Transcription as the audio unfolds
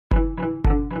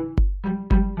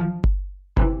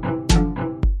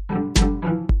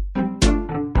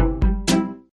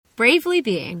Bravely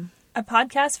Being, a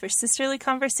podcast for sisterly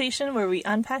conversation where we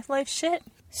unpack life shit.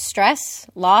 Stress,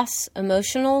 loss,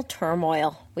 emotional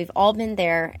turmoil. We've all been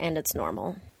there, and it's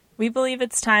normal. We believe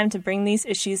it's time to bring these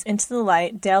issues into the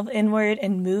light, delve inward,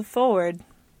 and move forward.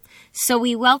 So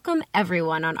we welcome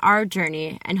everyone on our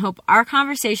journey and hope our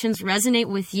conversations resonate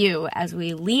with you as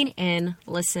we lean in,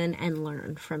 listen, and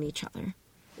learn from each other.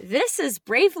 This is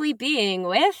Bravely Being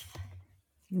with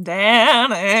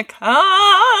Danica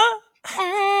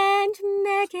and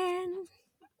Megan.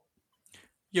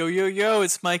 Yo, yo, yo,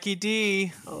 it's Mikey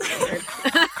D. Oh, Lord.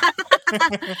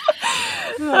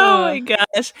 Oh my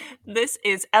gosh. This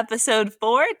is episode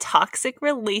 4, Toxic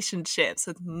Relationships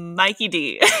with Mikey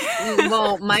D.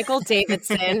 Well, Michael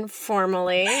Davidson,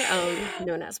 formerly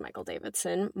known as Michael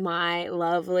Davidson, my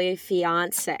lovely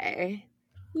fiance.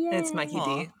 Yay. It's Mikey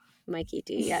D. Mikey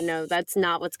D. Yeah, no, that's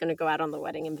not what's going to go out on the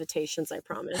wedding invitations, I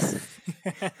promise.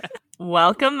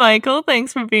 Welcome, Michael.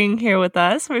 Thanks for being here with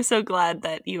us. We're so glad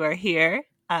that you are here.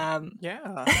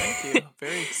 Yeah, thank you.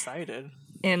 Very excited.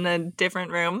 In a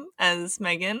different room as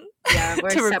Megan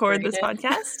we're to record this separated.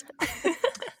 podcast.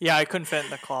 Yeah, I couldn't fit in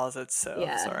the closet, so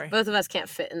Yeah, sorry. both of us can't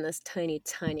fit in this tiny,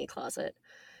 tiny closet.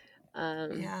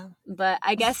 Yeah. But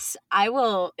I guess I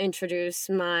will introduce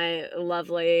my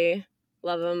lovely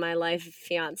love of my life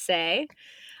fiance.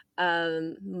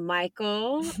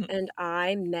 Michael and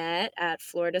I met at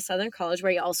Florida Southern College,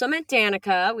 where he also met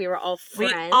Danica. We were all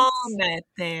friends. We all met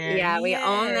there. Yeah, we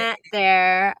all met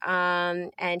there.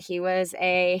 And he was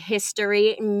a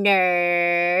history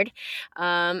nerd.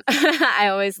 I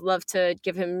always love to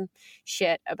give him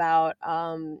shit about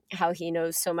how he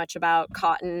knows so much about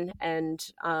cotton and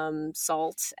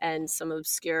salt and some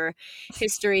obscure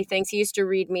history things. He used to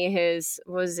read me his,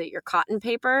 was it your cotton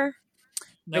paper?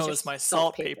 No, it was my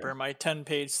salt paper, my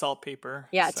 10-page salt paper.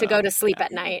 Yeah, to go to sleep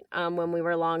at night when we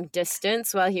were long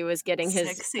distance while he was getting his...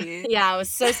 Sexy. Yeah, it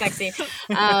was so sexy.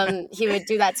 He would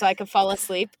do that so I could fall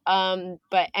asleep.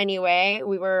 But anyway,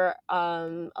 we were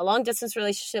a long distance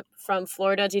relationship from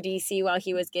Florida to DC while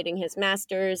he was getting his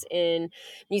master's in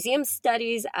museum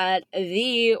studies at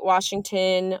the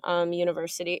Washington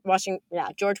University,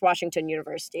 George Washington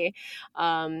University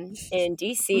in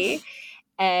DC.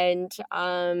 And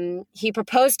he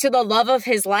proposed to the love of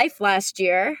his life last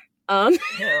year. What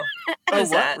Oh, is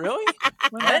what? that? Really?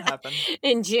 When did that happen?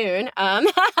 In June.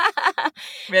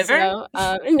 River? So,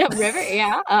 no, River,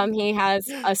 yeah. He has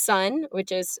a son,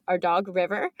 which is our dog,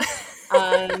 River.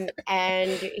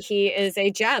 And he is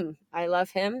a gem. I love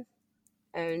him.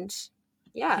 And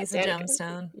yeah. He's a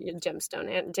gemstone.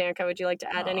 Gemstone. And Danica, would you like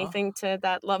to add anything to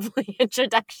that lovely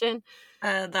introduction?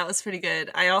 That was pretty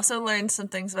good. I also learned some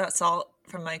things about salt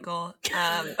from Michael.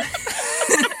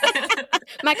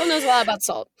 Michael knows a lot about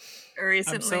salt.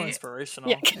 Recently. I'm so inspirational.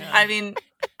 Yeah. I mean,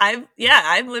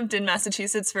 I've lived in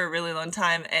Massachusetts for a really long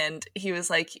time, and he was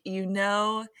like,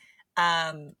 that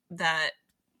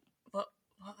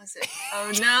what was it?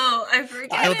 Oh no, I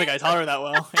forget. I don't think I taught her that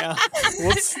well. Yeah.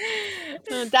 Whoops.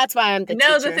 That's why I'm the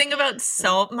teacher. The thing about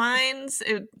salt mines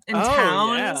in Oh,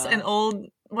 towns yeah. and old,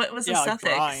 what was the Like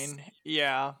suffix? brine.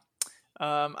 Yeah.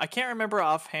 I can't remember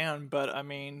offhand, but I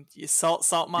mean,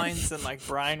 salt mines and like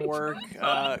brine work,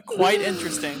 quite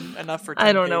interesting. Enough for 10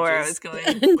 I don't know pages. where I was going.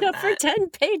 with Enough for that. 10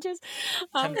 pages.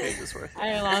 10 pages worth.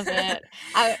 I love it.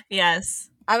 Yes.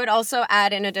 I would also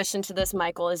add, in addition to this,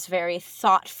 Michael is very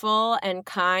thoughtful and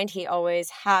kind. He always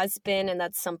has been, and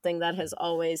that's something that has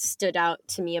always stood out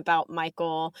to me about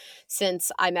Michael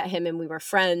since I met him and we were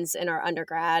friends in our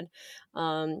undergrad.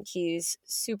 He's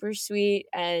super sweet,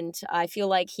 and I feel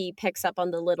like he picks up on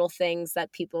the little things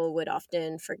that people would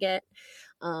often forget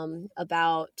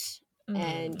about,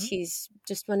 and he's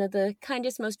just one of the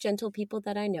kindest, most gentle people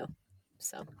that I know.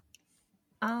 So...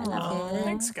 Oh,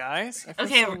 Thanks, guys. I feel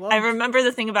okay, so loved. I remember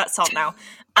the thing about salt now.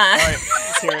 All right,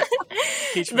 let's hear it.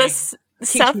 Teach me. The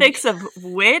suffix of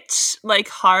witch, like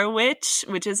Harwich,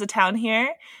 which is a town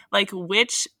here, like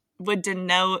witch would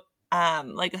denote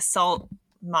like a salt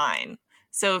mine.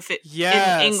 So if it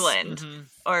Yes. in England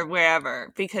or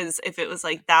wherever, because if it was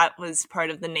like that was part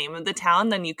of the name of the town,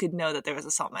 then you could know that there was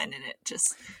a salt mine in it.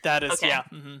 Just That is, okay. yeah.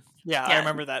 Yeah, I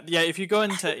remember that. Yeah, if you go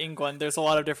into England, there's a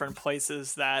lot of different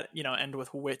places that, end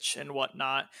with witch and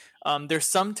whatnot. There's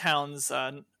some towns,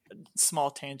 small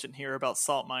tangent here about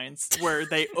salt mines, where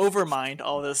they overmined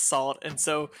all this salt, and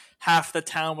so half the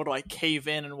town would like cave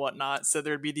in and whatnot. So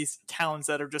there'd be these towns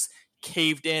that are just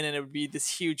caved in, and it would be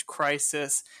this huge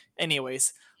crisis.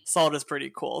 Anyways, Salt is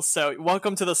pretty cool. So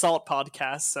welcome to the Salt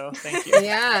podcast. So thank you.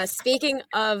 Yeah. Speaking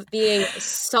of being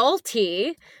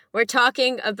salty, we're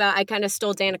talking about, I kind of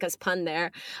stole Danica's pun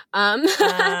there. We're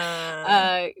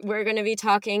going to be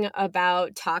talking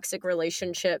about toxic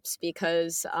relationships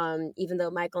because even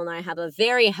though Michael and I have a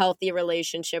very healthy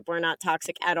relationship, we're not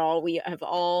toxic at all. We have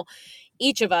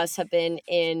each of us have been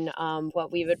in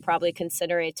what we would probably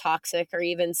consider a toxic or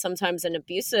even sometimes an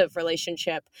abusive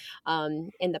relationship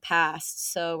in the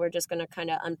past. So we're just going to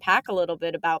kind of unpack a little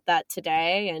bit about that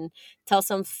today and tell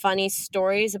some funny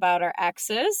stories about our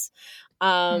exes.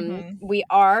 We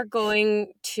are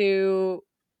going to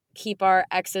keep our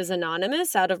exes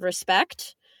anonymous out of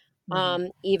respect.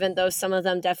 Even though some of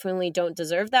them definitely don't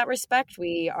deserve that respect,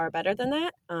 we are better than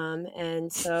that.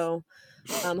 And so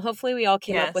hopefully we all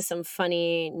came up with some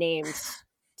funny names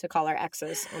to call our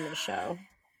exes on the show.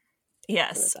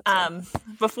 Yes.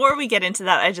 Before we get into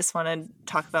that, I just want to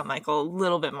talk about Michael a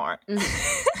little bit more.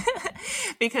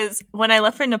 Because when I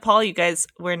left for Nepal, you guys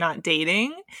were not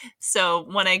dating. So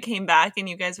when I came back and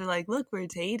you guys were like, look, we're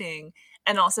dating.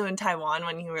 And also in Taiwan,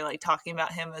 when you were like talking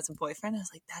about him as a boyfriend, I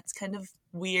was like, that's kind of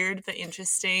weird but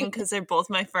interesting because they're both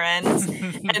my friends.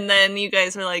 And then you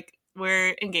guys were like,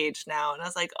 we're engaged now. And I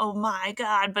was like, oh my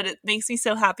God. But it makes me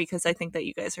so happy because I think that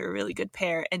you guys are a really good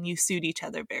pair and you suit each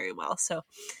other very well. So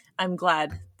I'm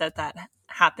glad that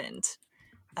happened.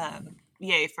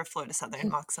 Yay for Florida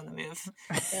Southern Mocs on the Move.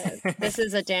 This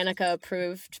is a Danica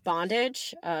approved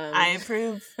bondage. I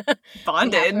approve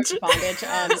bondage. Bondage.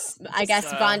 I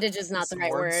guess bondage is not the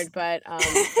right word, but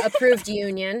approved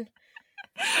union.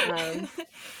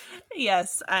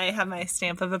 Yes, I have my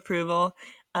stamp of approval.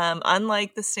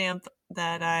 Unlike the stamp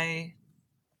that I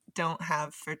don't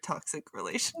have for toxic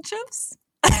relationships.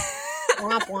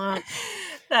 Womp womp.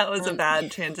 That was a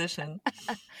bad transition.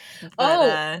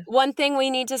 But, one thing we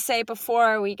need to say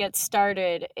before we get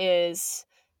started is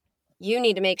you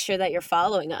need to make sure that you're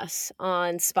following us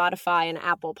on Spotify and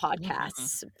Apple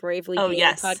Podcasts. Bravely Being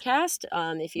Podcast.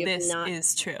 If you have not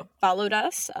followed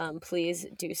us, please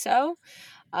do so.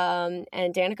 And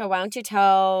Danica, why don't you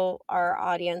tell our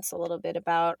audience a little bit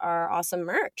about our awesome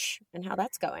merch and how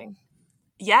that's going?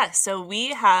 Yeah, so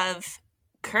we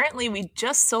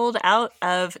just sold out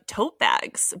of tote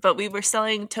bags, but we were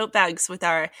selling tote bags with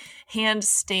our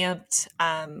hand-stamped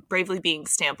Bravely Being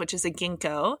stamp, which is a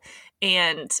ginkgo.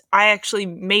 And I actually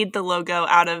made the logo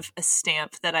out of a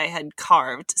stamp that I had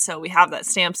carved. So we have that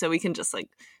stamp so we can just like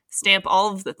stamp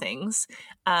all of the things.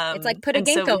 It's like put a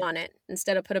ginkgo on it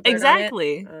instead of put a bird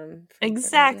exactly. on it.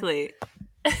 Exactly.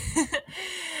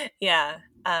 Yeah.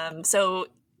 So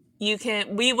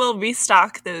we will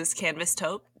restock those canvas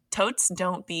totes.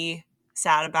 Don't be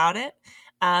sad about it.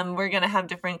 We're going to have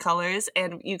different colors,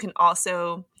 and you can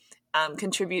also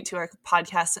contribute to our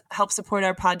podcast, help support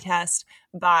our podcast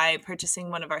by purchasing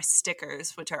one of our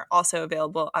stickers, which are also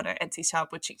available on our Etsy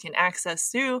shop, which you can access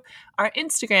through our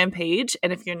Instagram page.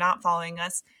 And if you're not following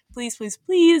us, please, please,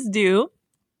 please do.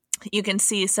 You can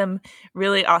see some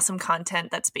really awesome content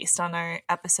that's based on our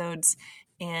episodes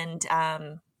and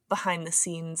behind the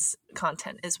scenes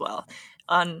content as well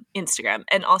on Instagram.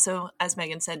 And also, as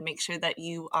Megan said, make sure that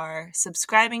you are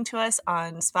subscribing to us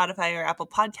on Spotify or Apple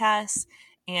Podcasts.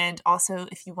 And also,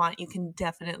 if you want, you can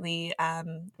definitely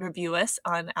review us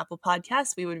on Apple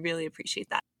Podcasts. We would really appreciate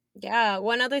that. Yeah.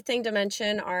 One other thing to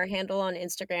mention, our handle on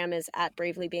Instagram is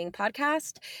 @Bravely Being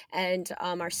Podcast. And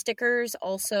our stickers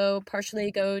also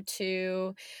partially go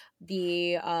to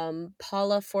the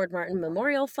Paula Ford Martin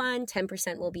Memorial Fund.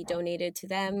 10% will be donated to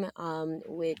them,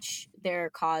 which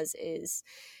their cause is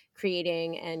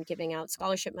creating and giving out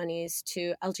scholarship monies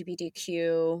to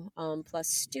LGBTQ plus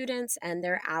students and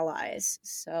their allies.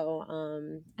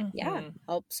 So,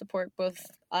 help support both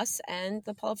us and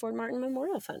the Paula Ford Martin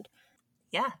Memorial Fund.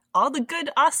 Yeah, all the good,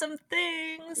 awesome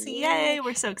things. Yay,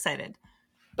 we're so excited.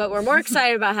 But we're more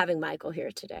excited about having Michael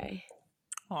here today.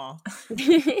 Aw.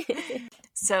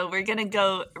 So we're going to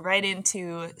go right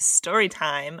into story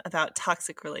time about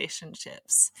toxic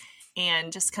relationships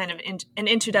and just kind of an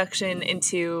introduction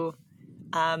into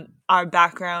our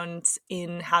backgrounds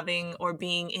in having or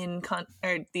being in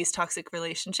these toxic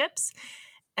relationships.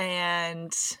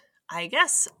 And I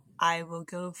guess I will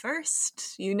go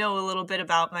first. You know a little bit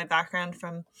about my background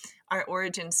from our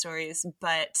origin stories,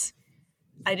 but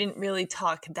I didn't really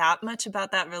talk that much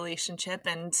about that relationship.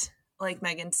 And like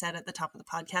Megan said at the top of the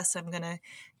podcast, I'm going to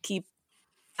keep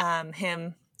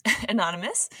him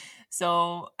anonymous.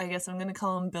 So I guess I'm going to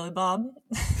call him Billy Bob.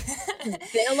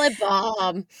 Billy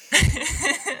Bob.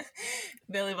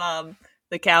 Billy Bob,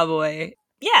 the cowboy.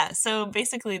 Yeah, so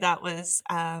basically that was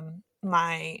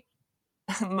my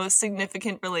most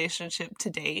significant relationship to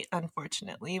date,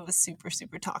 unfortunately. It was super,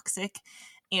 super toxic.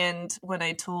 And when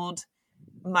I told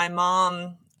my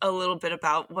mom a little bit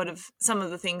about some of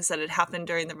the things that had happened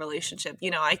during the relationship,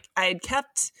 I had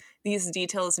kept these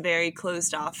details very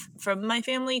closed off from my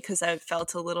family because I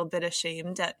felt a little bit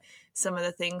ashamed at some of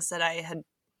the things that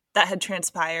had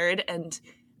transpired. And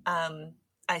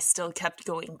I still kept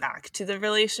going back to the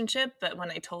relationship. But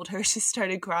when I told her, she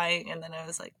started crying. And then I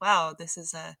was like, wow, this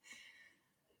is a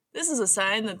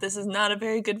sign that this is not a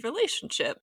very good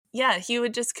relationship. Yeah, he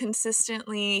would just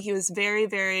he was very,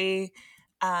 very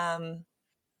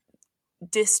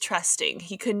distrusting.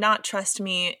 He could not trust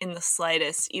me in the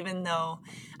slightest, even though,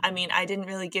 I didn't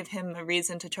really give him a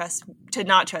reason to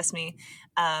not trust me.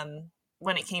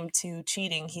 When it came to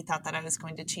cheating, he thought that I was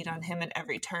going to cheat on him at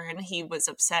every turn. He was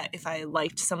upset if I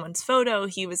liked someone's photo.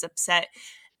 He was upset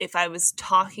if I was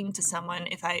talking to someone.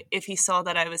 If he saw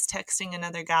that I was texting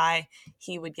another guy,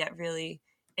 he would get really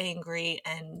angry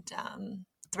and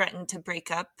threaten to break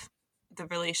up the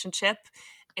relationship.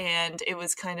 And it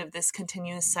was kind of this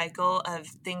continuous cycle of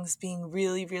things being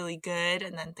really, really good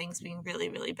and then things being really,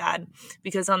 really bad.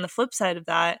 Because on the flip side of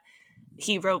that,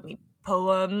 he wrote me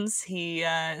poems, he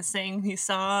sang me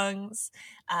songs,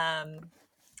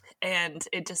 and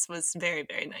it just was very,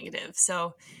 very negative.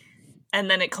 So, and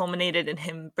then it culminated in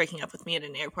him breaking up with me at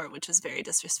an airport, which was very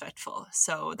disrespectful.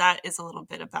 So that is a little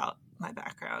bit about my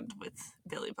background with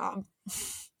Billy Bob.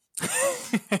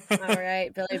 All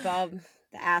right, Billy Bob,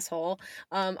 the asshole.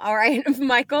 All right,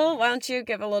 Michael, why don't you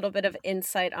give a little bit of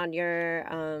insight on your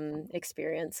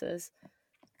experiences?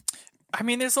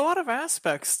 There's a lot of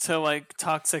aspects to like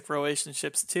toxic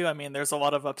relationships too. There's a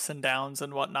lot of ups and downs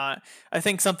and whatnot. I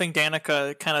think something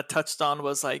Danica kind of touched on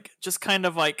was like just kind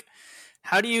of like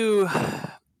how do you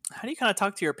kind of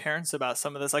talk to your parents about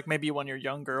some of this? Like maybe when you're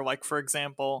younger, like for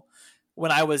example,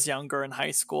 when I was younger in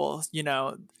high school,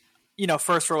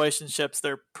 first relationships,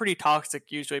 they're pretty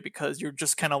toxic usually because you're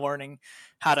just kind of learning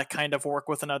how to kind of work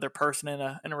with another person in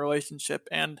a relationship.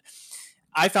 And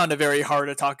I found it very hard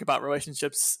to talk about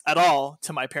relationships at all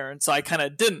to my parents. So I kind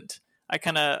of didn't. I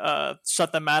kind of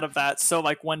shut them out of that. So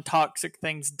like when toxic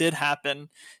things did happen,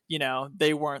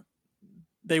 they weren't.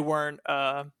 They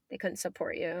couldn't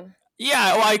support you.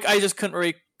 Yeah, well, I just couldn't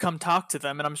really come talk to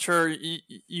them, and I'm sure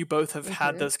you both have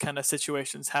had those kind of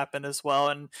situations happen as well.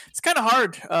 And it's kind of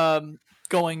hard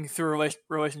going through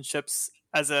relationships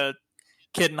as a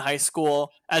kid in high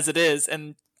school as it is,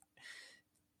 and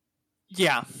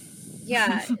yeah.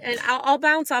 Yeah, and I'll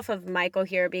bounce off of Michael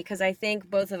here because I think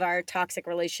both of our toxic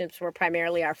relationships were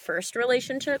primarily our first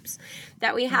relationships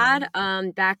that we had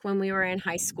back when we were in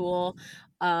high school.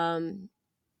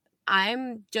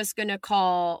 I'm just going to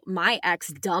call my ex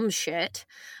Dumb Shit.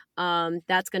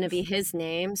 That's going to be his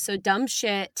name. So Dumb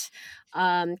Shit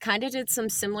kind of did some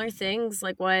similar things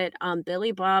like what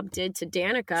Billy Bob did to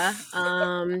Danica.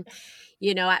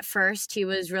 At first he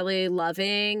was really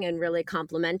loving and really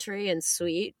complimentary and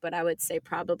sweet, but I would say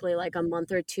probably like a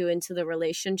month or two into the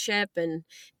relationship and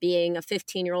being a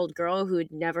 15-year-old girl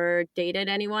who'd never dated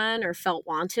anyone or felt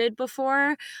wanted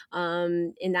before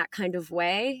in that kind of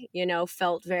way,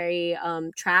 felt very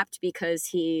trapped because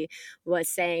he was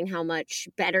saying how much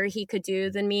better he could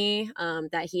do than me,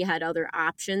 that he had other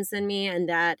options than me, and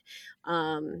that,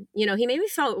 he made me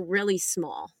feel really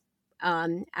small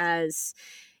as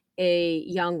a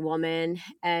young woman.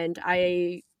 And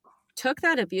I took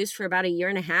that abuse for about a year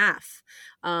and a half.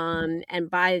 And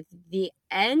by the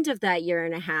end of that year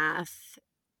and a half,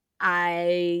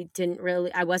 I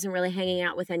wasn't really hanging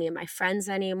out with any of my friends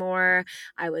anymore.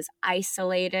 I was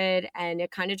isolated, and it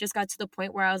kind of just got to the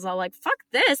point where I was all like, fuck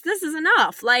this is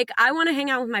enough. Like, I want to hang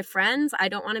out with my friends. I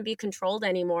don't want to be controlled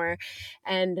anymore.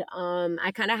 And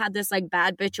I kind of had this like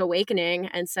bad bitch awakening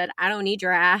and said, I don't need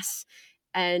your ass,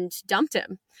 and dumped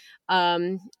him.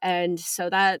 And so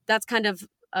that's kind of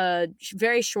a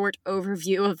very short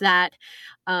overview of that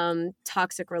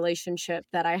toxic relationship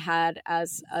that I had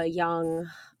as a young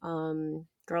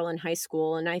girl in high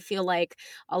school. And I feel like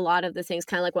a lot of the things,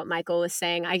 kind of like what Michael was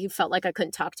saying, I felt like I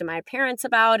couldn't talk to my parents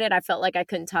about it. I felt like I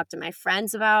couldn't talk to my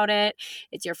friends about it.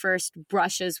 It's your first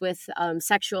brushes with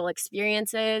sexual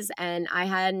experiences, and I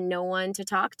had no one to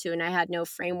talk to, and I had no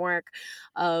framework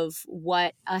of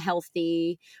what a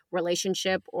healthy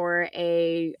relationship or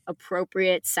a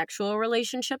appropriate sexual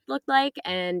relationship looked like.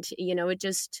 And, it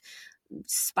just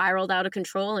spiraled out of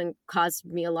control and caused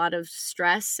me a lot of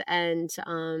stress. And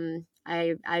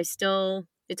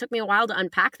it took me a while to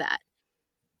unpack that.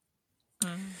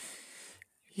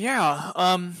 Yeah.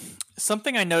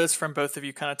 Something I noticed from both of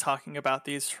you kind of talking about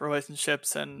these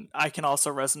relationships, and I can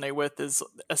also resonate with, is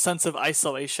a sense of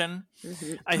isolation.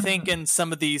 Mm-hmm. I think in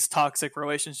some of these toxic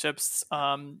relationships,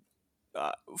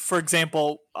 for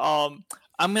example, I'm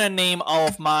going to name all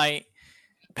of my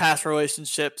past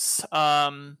relationships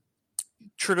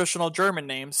traditional German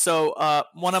names. So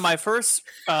one of my first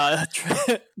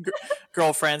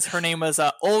girlfriends, her name was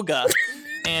Olga.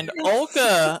 And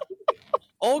Olga,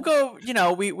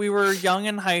 we were young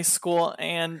in high school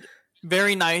and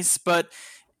very nice, but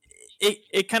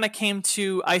it kind of came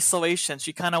to isolation.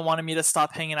 She kind of wanted me to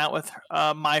stop hanging out with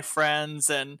my friends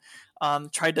and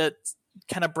tried to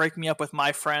kind of break me up with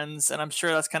my friends. And I'm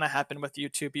sure that's kind of happened with you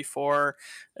too before,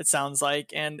 it sounds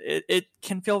like. And it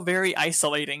can feel very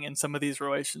isolating in some of these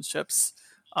relationships.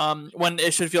 When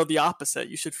it should feel the opposite.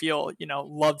 You should feel,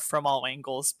 loved from all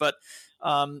angles. But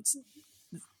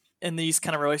in these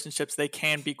kind of relationships, they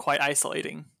can be quite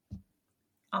isolating.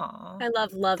 Aww, I love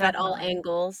definitely. at all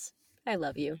angles. I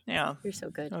love you. Yeah. You're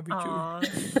so good. Love you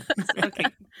too. Okay,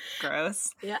 gross.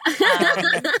 Yeah.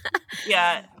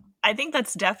 Yeah, I think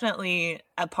that's definitely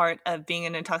a part of being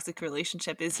in a toxic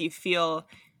relationship is you feel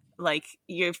like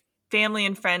your family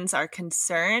and friends are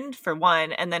concerned, for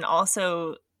one, and then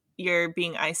also you're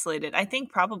being isolated. I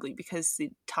think probably because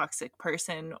the toxic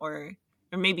person or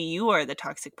maybe you are the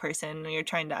toxic person and you're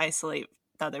trying to isolate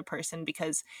the other person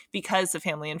because the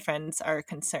family and friends are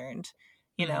concerned,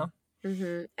 you know?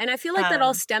 Mm-hmm. And I feel like that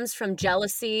all stems from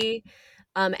jealousy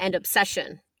and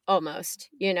obsession almost,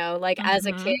 like as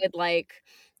a kid, like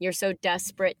you're so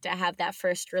desperate to have that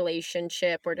first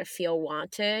relationship or to feel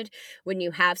wanted. When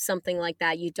you have something like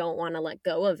that, you don't want to let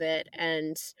go of it.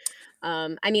 And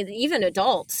I mean, even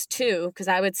adults too, because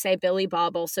I would say Billy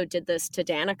Bob also did this to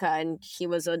Danica, and he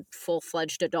was a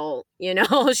full-fledged adult,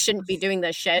 shouldn't be doing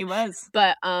this shit. He was.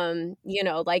 But,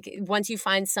 like once you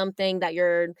find something that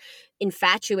you're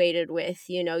infatuated with,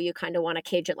 you kind of want to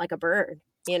cage it like a bird.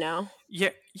 Yeah,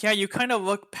 you kind of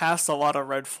look past a lot of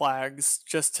red flags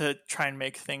just to try and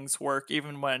make things work,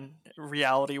 even when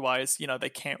reality-wise, they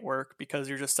can't work because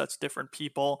you're just such different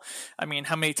people. I mean,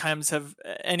 how many times have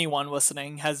anyone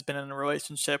listening has been in a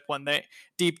relationship when they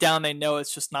deep down they know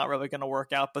it's just not really going to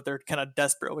work out, but they're kind of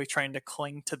desperately trying to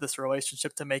cling to this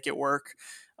relationship to make it work.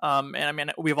 And I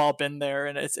mean, we've all been there,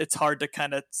 and it's hard to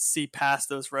kind of see past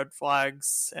those red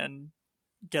flags and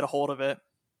get a hold of it.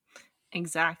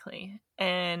 Exactly.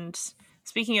 And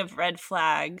speaking of red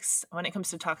flags, when it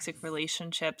comes to toxic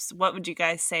relationships, what would you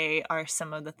guys say are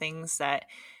some of the things that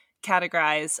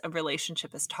categorize a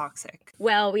relationship as toxic?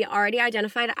 Well, we already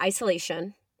identified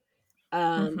isolation.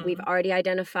 We've already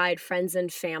identified friends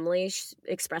and family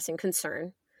expressing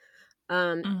concern.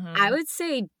 I would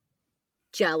say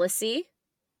jealousy.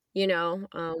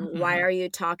 Why are you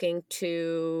talking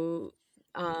to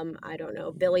I don't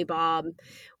know, Billy Bob,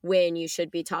 when you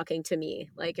should be talking to me?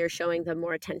 Like you're showing them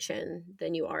more attention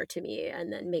than you are to me,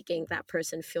 and then making that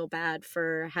person feel bad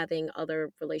for having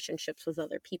other relationships with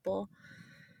other people.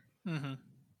 Mm-hmm.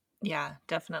 Yeah,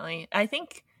 definitely. I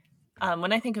think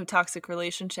when I think of toxic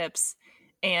relationships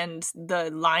and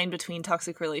the line between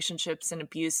toxic relationships and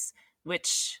abuse,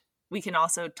 which we can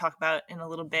also talk about in a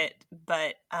little bit,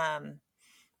 but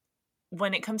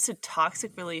when it comes to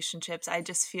toxic relationships, I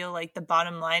just feel like the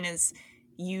bottom line is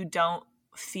you don't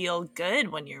feel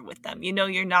good when you're with them.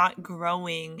 You're not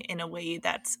growing in a way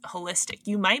that's holistic.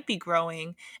 You might be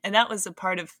growing, and that was a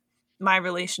part of my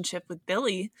relationship with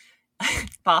Billy.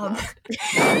 Bob.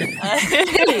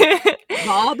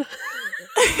 Bob?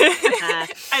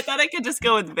 I thought I could just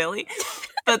go with Billy,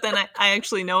 but then I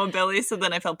actually know a Billy, so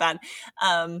then I felt bad.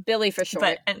 Billy for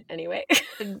short, anyway.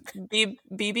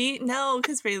 BB? No,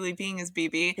 because Rayleigh Being is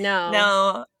BB.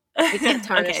 No. We can't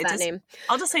tarnish that name.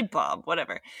 I'll just say Bob,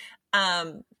 whatever.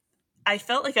 I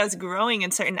felt like I was growing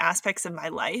in certain aspects of my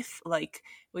life. Like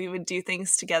we would do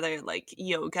things together like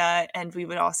yoga, and we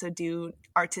would also do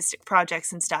artistic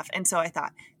projects and stuff. And so I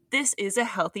thought, this is a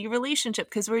healthy relationship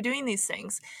because we're doing these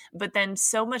things. But then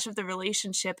so much of the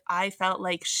relationship, I felt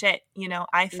like shit.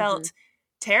 I felt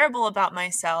terrible about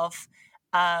myself.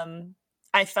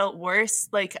 I felt worse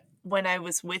like when I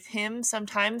was with him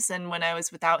sometimes than when I was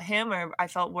without him, or I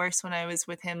felt worse when I was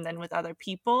with him than with other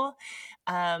people.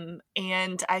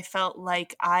 And I felt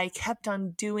like I kept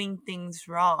on doing things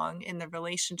wrong in the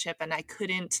relationship, and I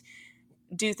couldn't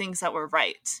do things that were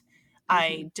right.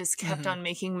 I just kept on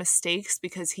making mistakes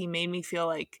because he made me feel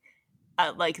like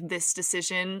this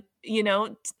decision,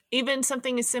 even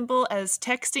something as simple as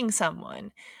texting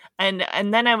someone.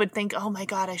 And then I would think, oh my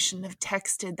God, I shouldn't have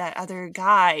texted that other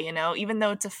guy, even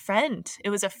though it's a friend. It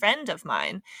was a friend of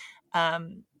mine.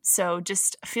 So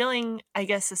just feeling, I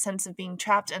guess, a sense of being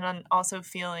trapped, and also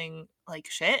feeling like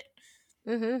shit.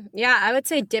 Yeah, I would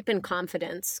say dip in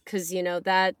confidence because,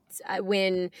 that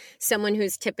when someone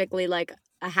who's typically like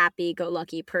a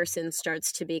happy-go-lucky person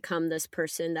starts to become this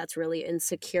person that's really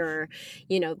insecure,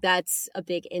 that's a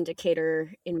big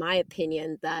indicator, in my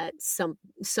opinion, that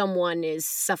someone is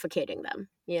suffocating them,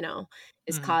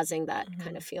 is causing that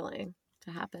kind of feeling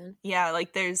to happen. Yeah,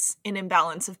 like there's an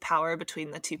imbalance of power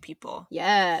between the two people.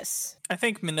 Yes. I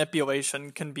think manipulation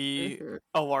can be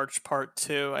a large part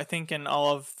too. I think in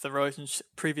all of the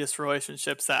previous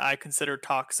relationships that I consider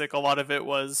toxic, a lot of it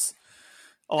was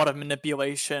a lot of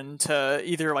manipulation to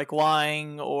either like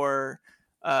lying or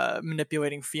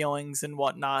manipulating feelings and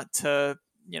whatnot to,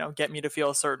 get me to feel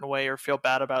a certain way or feel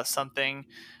bad about something.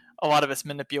 A lot of it's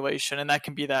manipulation, and that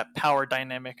can be that power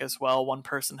dynamic as well, one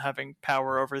person having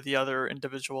power over the other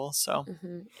individual. So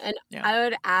and I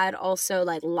would add also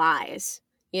like lies.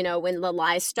 When the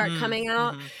lies start coming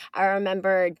out, I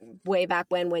remember way back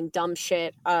when Dumb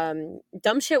Shit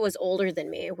was older than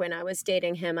me. When I was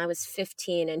dating him, I was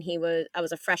 15 and I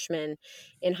was a freshman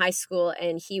in high school,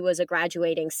 and he was a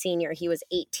graduating senior. He was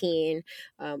 18.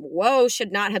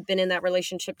 Should not have been in that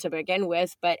relationship to begin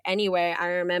with. But anyway, I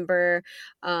remember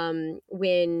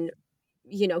when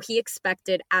he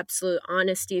expected absolute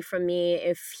honesty from me.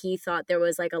 If he thought there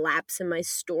was like a lapse in my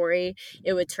story,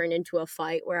 it would turn into a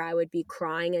fight where I would be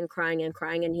crying and crying and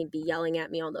crying, and he'd be yelling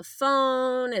at me on the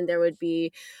phone, and there would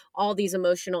be all these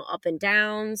emotional up and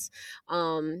downs.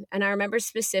 And I remember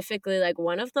specifically, like,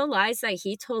 one of the lies that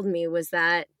he told me was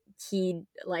that he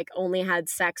like only had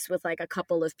sex with like a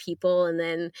couple of people, and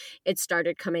then it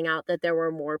started coming out that there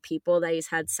were more people that he's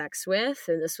had sex with,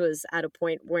 and this was at a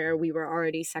point where we were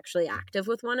already sexually active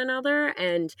with one another,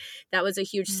 and that was a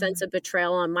huge sense of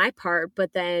betrayal on my part.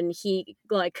 But then he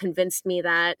like convinced me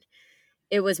that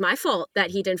it was my fault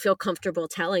that he didn't feel comfortable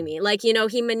telling me. Like,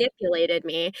 he manipulated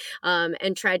me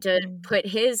and tried to put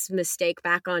his mistake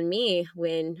back on me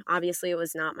when obviously it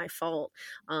was not my fault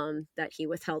that he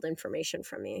withheld information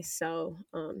from me. So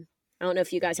I don't know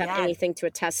if you guys have anything to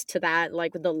attest to that,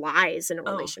 like the lies in a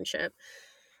relationship.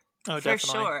 Oh, for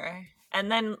definitely. sure.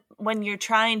 And then when you're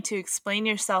trying to explain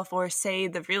yourself or say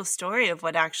the real story of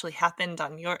what actually happened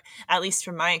at least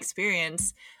from my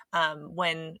experience,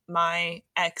 when my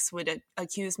ex would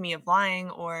accuse me of lying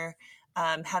or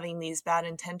having these bad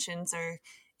intentions or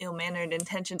ill-mannered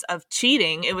intentions of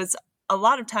cheating, it was a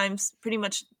lot of times, pretty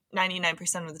much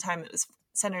 99% of the time, it was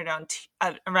centered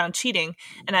around cheating.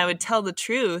 And I would tell the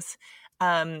truth.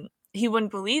 He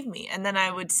wouldn't believe me. And then I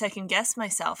would second guess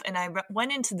myself. And I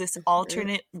went into this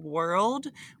alternate world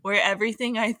where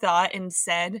everything I thought and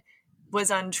said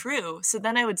was untrue. So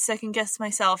then I would second guess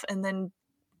myself, and then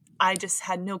I just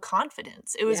had no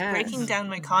confidence. It was breaking down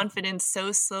my confidence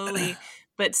so slowly,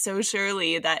 but so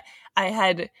surely, that I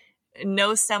had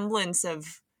no semblance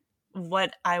of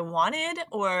what I wanted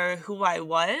or who I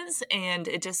was. And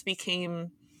it just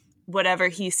became whatever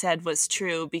he said was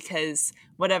true, because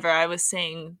whatever I was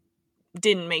saying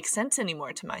didn't make sense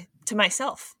anymore to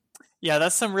myself. Yeah,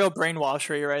 that's some real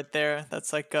brainwashery right there.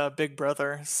 That's like Big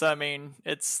Brother. So I mean,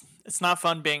 it's not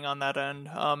fun being on that end.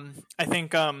 I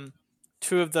think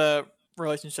two of the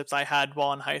relationships I had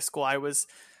while in high school, I was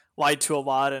lied to a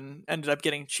lot and ended up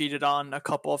getting cheated on a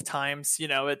couple of times.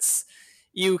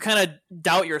 You kind of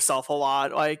doubt yourself a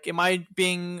lot. Like, am I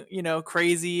being,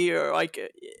 crazy, or like,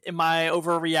 am I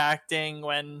overreacting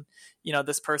when,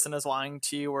 this person is lying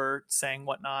to you or saying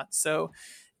whatnot? So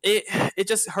it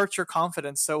just hurts your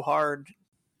confidence so hard.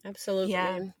 Absolutely.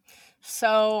 Yeah.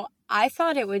 So I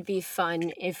thought it would be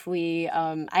fun if we,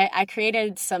 I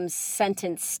created some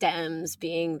sentence stems,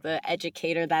 being the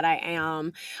educator that I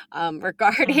am,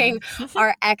 regarding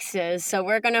our exes. So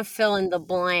we're going to fill in the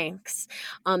blanks.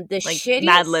 The like shittiest,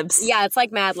 Mad Libs. Yeah, it's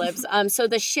like Mad Libs. So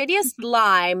the shittiest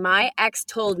lie my ex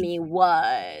told me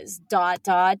was ...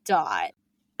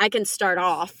 I can start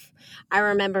off. I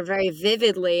remember very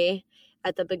vividly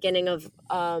at the beginning of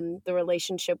the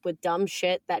relationship with Dumb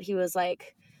Shit that he was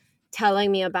like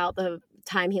telling me about the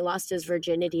time he lost his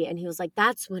virginity, and he was like,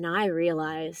 that's when I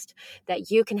realized that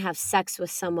you can have sex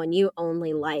with someone you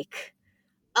only like.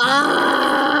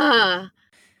 Wow.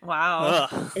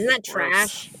 Ugh, Isn't that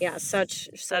trash? gross. Yeah, such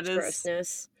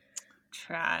grossness.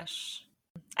 Trash.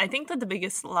 I think that the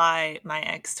biggest lie my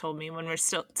ex told me, when we're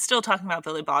still talking about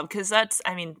Billy Bob, because that's,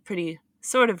 pretty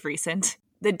sort of recent.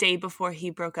 The day before he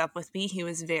broke up with me, he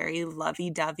was very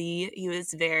lovey-dovey. He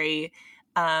was very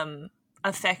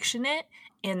affectionate.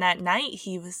 And that night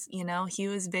he was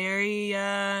very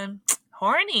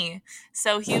horny.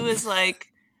 So he was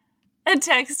like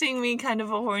texting me kind of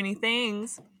a horny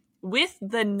things with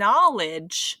the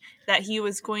knowledge that he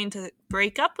was going to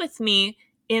break up with me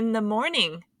in the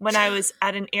morning when I was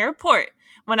at an airport,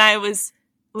 when I was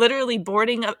literally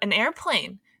boarding an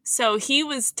airplane. So he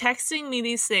was texting me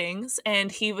these things,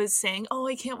 and he was saying, oh,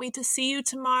 I can't wait to see you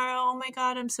tomorrow. Oh my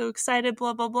God, I'm so excited,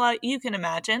 blah, blah, blah. You can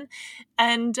imagine.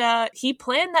 And he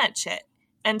planned that shit.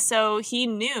 And so he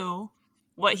knew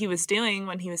what he was doing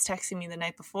when he was texting me the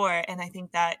night before. And I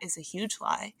think that is a huge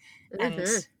lie. And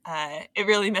it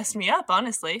really messed me up,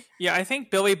 honestly. Yeah, I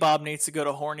think Billy Bob needs to go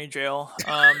to horny jail.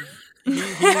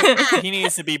 He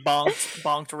needs to be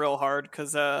bonked real hard,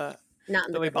 because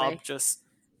Billy Bob just,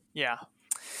 yeah.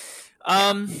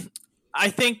 I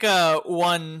think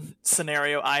one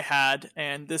scenario I had,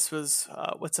 and this was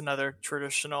what's another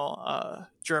traditional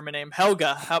German name,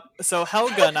 Helga. So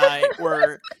Helga and I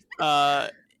were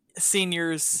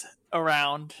seniors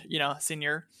around,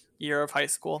 senior year of high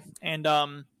school, and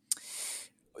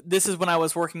this is when I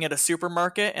was working at a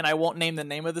supermarket, and I won't name the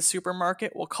name of the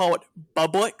supermarket. We'll call it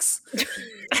Publix.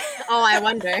 Oh, I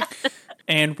wonder.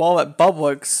 And while at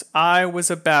Publix, I was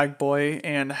a bag boy,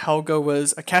 and Helga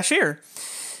was a cashier.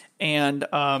 And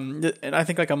I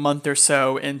think like a month or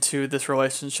so into this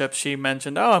relationship, she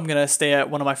mentioned, oh, I'm going to stay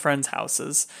at one of my friend's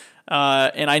houses.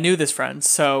 And I knew this friend.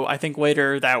 So I think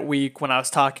later that week when I was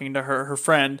talking to her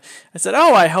friend, I said,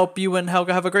 oh, I hope you and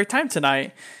Helga have a great time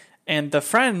tonight. And the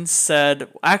friend said,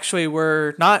 actually,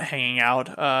 we're not hanging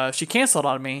out. She canceled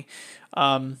on me.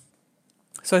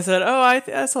 So I said, oh,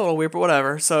 that's a little weird, but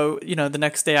whatever. So, the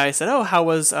next day I said, oh, how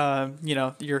was,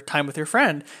 your time with your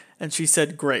friend? And she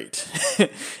said, great.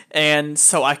 And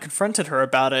so I confronted her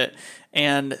about it.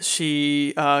 And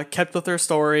she kept with her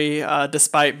story,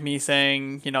 despite me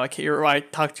saying, I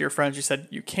talked to your friend. She said,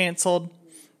 you canceled.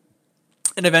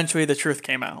 And eventually the truth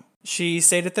came out. She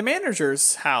stayed at the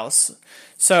manager's house.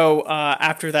 So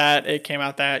after that, it came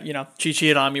out that, she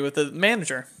cheated on me with the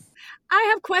manager. I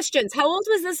have questions. How old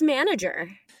was this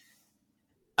manager?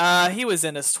 He was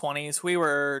in his 20s. We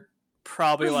were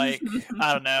probably like,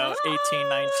 I don't know, 18,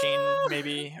 19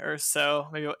 maybe or so.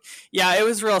 Maybe. Yeah, it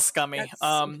was real scummy.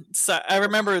 So I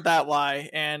remember that lie,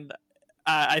 and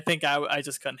I think I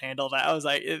just couldn't handle that. I was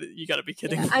like, you got to be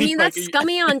kidding me. I mean, that's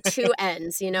scummy on two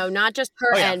ends, not just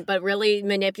her end, but really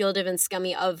manipulative and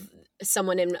scummy of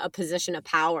someone in a position of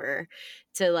power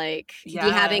to be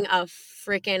having a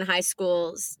freaking high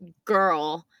school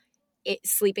girl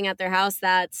sleeping at their house.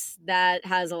 That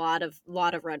has a lot of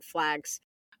red flags.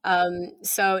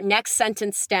 So next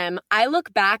sentence stem, I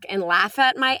look back and laugh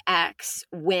at my ex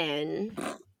when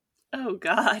oh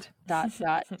God ...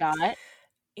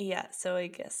 Yeah, so I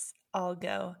guess I'll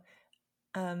go.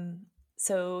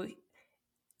 So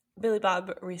Billy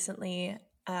Bob recently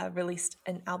released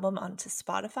an album onto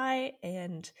Spotify,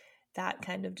 and that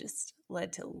kind of just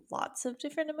led to lots of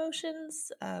different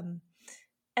emotions.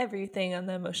 Everything on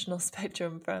the emotional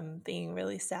spectrum, from being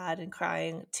really sad and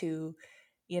crying to,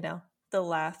 the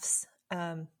laughs.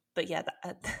 But yeah,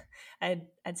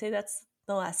 I'd say that's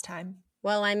the last time.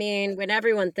 Well, I mean, when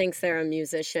everyone thinks they're a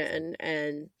musician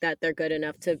and that they're good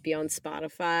enough to be on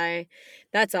Spotify,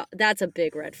 that's a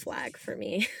big red flag for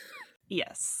me.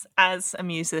 Yes, as a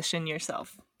musician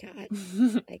yourself. God,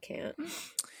 I can't.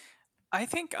 I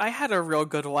think I had a real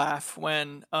good laugh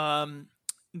when I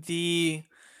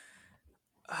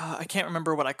can't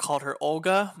remember what I called her,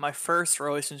 Olga, my first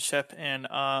relationship in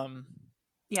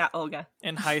yeah, Olga.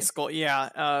 In high school,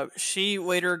 yeah. She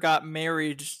later got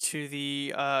married to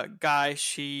the guy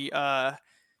she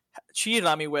cheated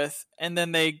on me with, and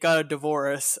then they got a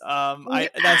divorce. I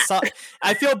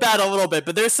feel bad a little bit,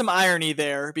 but there's some irony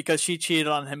there because she cheated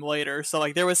on him later. So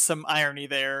there was some irony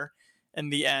there in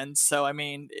the end. So I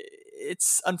mean,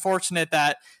 it's unfortunate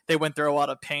that they went through a lot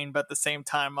of pain, but at the same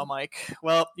time, I'm like,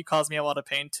 well, you caused me a lot of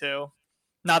pain too.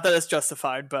 Not that it's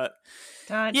justified, but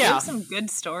God, you have some good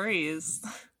stories.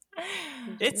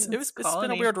 It's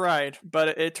been a weird ride,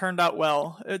 but it turned out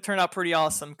well. It turned out pretty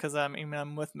awesome because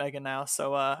I'm with Megan now,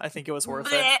 so I think it was worth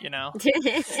it.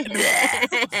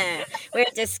 We're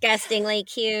disgustingly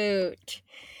cute.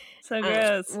 So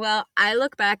gross. Well, I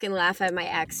look back and laugh at my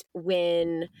ex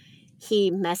when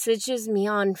he messages me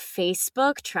on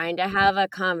Facebook trying to have a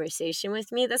conversation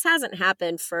with me. This hasn't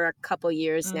happened for a couple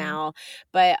years now,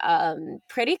 but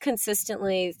pretty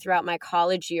consistently throughout my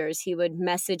college years, he would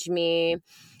message me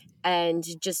and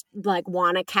just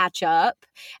want to catch up.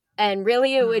 And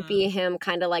really it would be him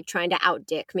kind of trying to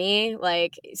outdick me,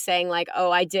 saying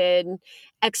oh, I did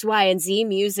X, Y, and Z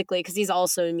musically, because he's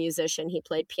also a musician. He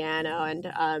played piano. And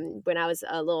when I was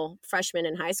a little freshman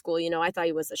in high school, I thought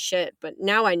he was a shit, but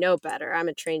now I know better. I'm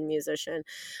a trained musician.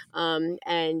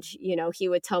 And he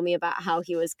would tell me about how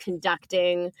he was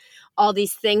conducting all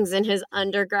these things in his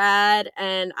undergrad.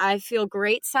 And I feel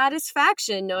great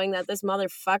satisfaction knowing that this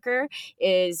motherfucker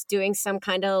is doing some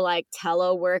kind of like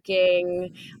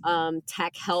teleworking,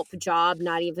 tech help job,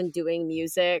 not even doing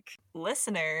music.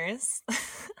 Listeners,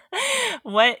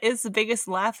 what is the biggest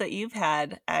laugh that you've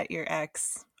had at your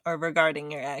ex or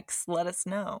regarding your ex? Let us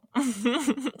know.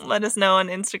 Let us know on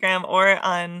Instagram or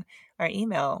on our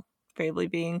email,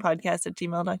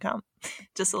 bravelybeingpodcast@gmail.com.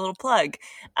 Just a little plug.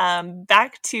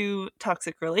 Back to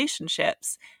toxic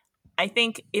relationships. I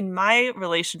think in my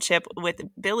relationship with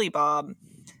Billy Bob,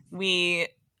 we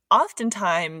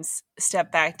oftentimes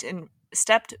stepped back and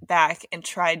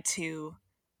tried to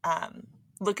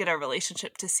look at our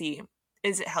relationship to see,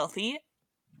 is it healthy?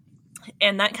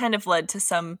 And that kind of led to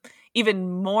some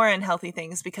even more unhealthy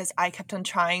things because I kept on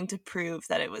trying to prove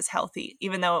that it was healthy,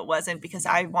 even though it wasn't, because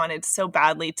I wanted so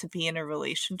badly to be in a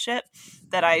relationship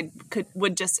that I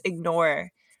would just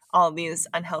ignore all these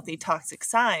unhealthy, toxic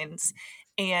signs.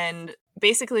 And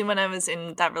basically when I was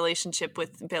in that relationship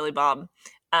with Billy Bob,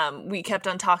 we kept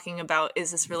on talking about,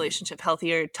 is this relationship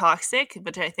healthy or toxic,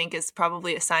 which I think is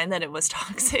probably a sign that it was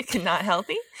toxic and not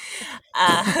healthy.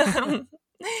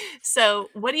 So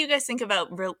what do you guys think about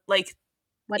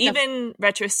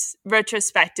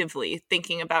retrospectively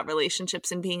thinking about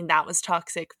relationships and being that was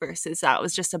toxic versus that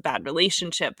was just a bad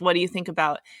relationship? What do you think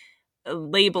about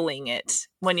labeling it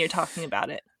when you're talking about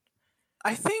it?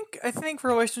 I think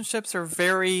relationships are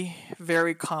very,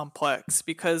 very complex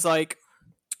because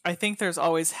I think there's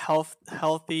always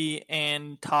healthy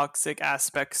and toxic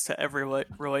aspects to every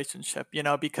relationship,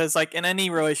 because in any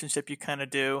relationship you kind of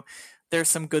do, there's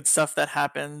some good stuff that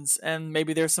happens and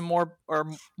maybe there's some more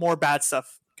bad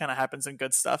stuff kind of happens than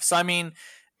good stuff. So, I mean,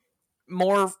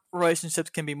 more relationships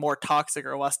can be more toxic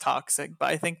or less toxic, but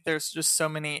I think there's just so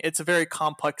many, it's a very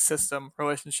complex system,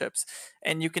 relationships,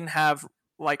 and you can have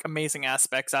amazing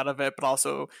aspects out of it, but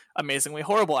also amazingly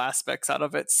horrible aspects out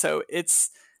of it. So it's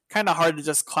kind of hard to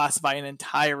just classify an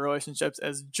entire relationships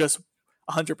as just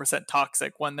 100%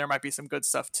 toxic when there might be some good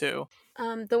stuff too.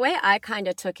 The way I kind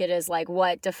of took it is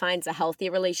what defines a healthy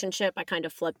relationship. I kind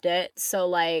of flipped it.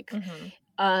 So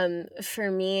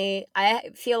for me,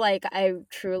 I feel like I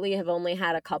truly have only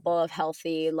had a couple of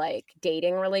healthy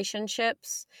dating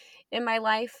relationships in my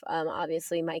life.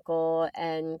 Obviously Michael,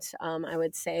 and I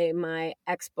would say my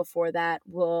ex before that,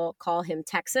 we'll call him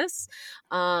Texas.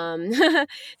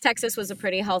 Texas was a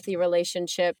pretty healthy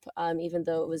relationship, even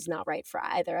though it was not right for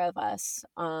either of us.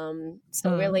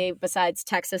 Really, besides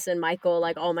Texas and Michael,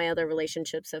 all my other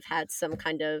relationships have had some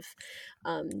kind of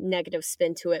negative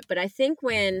spin to it. But I think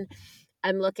when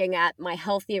I'm looking at my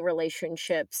healthy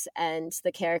relationships and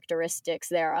the characteristics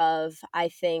thereof, I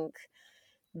think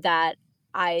that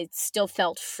I still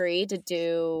felt free to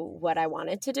do what I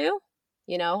wanted to do.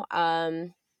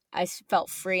 I felt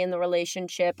free in the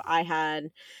relationship. I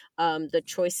had the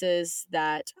choices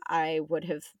that I would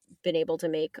have been able to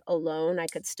make alone. I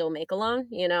could still make alone,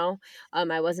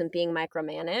 I wasn't being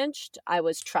micromanaged. I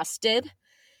was trusted,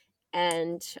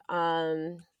 and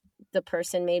the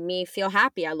person made me feel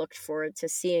happy. I looked forward to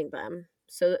seeing them.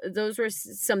 So those were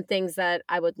some things that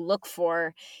I would look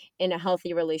for in a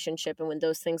healthy relationship. And when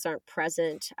those things aren't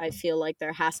present, I feel like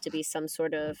there has to be some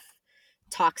sort of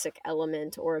toxic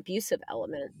element or abusive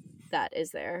element that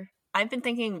is there. I've been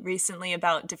thinking recently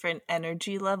about different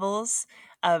energy levels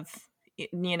of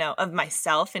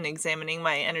myself and examining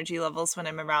my energy levels when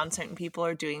I'm around certain people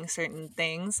or doing certain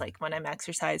things, like when I'm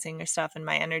exercising or stuff and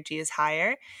my energy is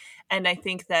higher. And I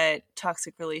think that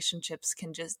toxic relationships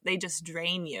they just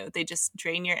drain you. They just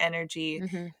drain your energy,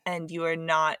 and you are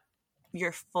not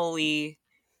your fully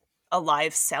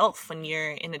alive self when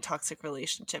you're in a toxic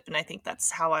relationship. And I think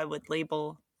that's how I would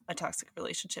label a toxic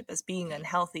relationship, as being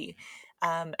unhealthy.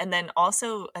 And then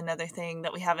also another thing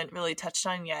that we haven't really touched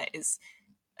on yet is,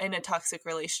 in a toxic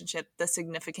relationship, the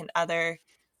significant other,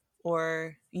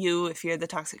 or you, if you're the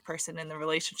toxic person in the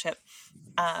relationship,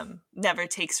 never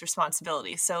takes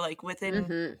responsibility. So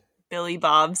within Billy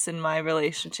Bob's and my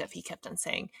relationship, he kept on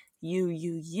saying,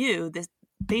 you, this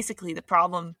basically the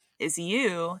problem is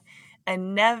you.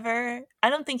 And I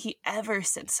don't think he ever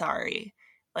said sorry.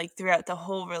 Throughout the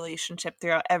whole relationship,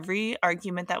 throughout every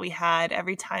argument that we had,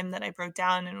 every time that I broke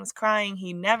down and was crying,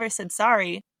 he never said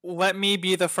sorry. Let me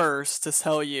be the first to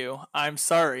tell you, I'm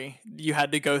sorry you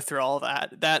had to go through all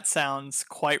that. That sounds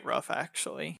quite rough,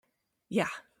 actually. Yeah,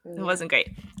 it wasn't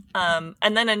great. And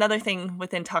then another thing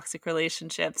within toxic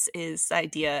relationships is the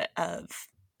idea of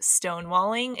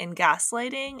stonewalling and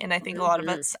gaslighting. And I think a lot of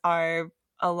us are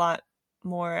a lot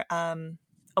more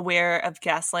aware of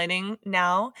gaslighting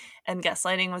now. And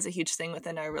gaslighting was a huge thing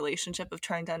within our relationship of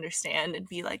trying to understand and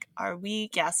be like, are we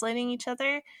gaslighting each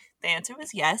other? The answer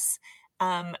was yes.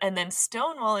 And then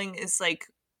stonewalling is like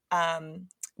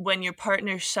when your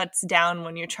partner shuts down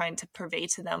when you're trying to purvey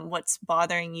to them what's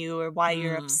bothering you or why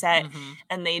you're upset,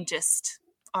 and they just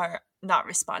are not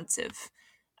responsive,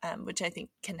 which I think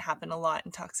can happen a lot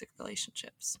in toxic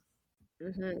relationships.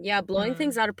 Yeah, blowing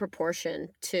things out of proportion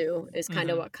too is kind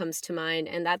of what comes to mind,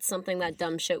 and that's something that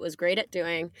Dumb Shit was great at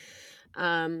doing.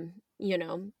 You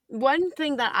know, one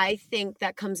thing that I think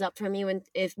that comes up for me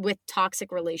with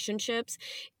toxic relationships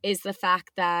is the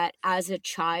fact that as a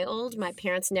child, my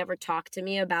parents never talked to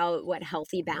me about what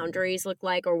healthy boundaries look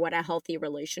like or what a healthy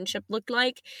relationship looked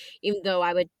like. Even though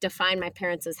I would define my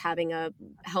parents as having a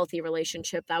healthy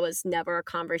relationship, that was never a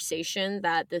conversation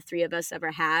that the three of us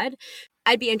ever had.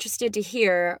 I'd be interested to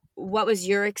hear, what was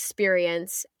your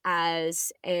experience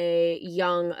as a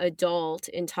young adult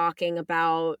in talking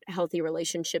about healthy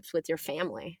relationships with your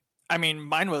family? I mean,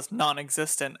 mine was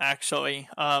non-existent, actually.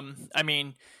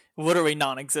 Literally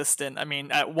non-existent. I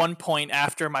mean, at one point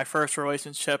after my first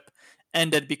relationship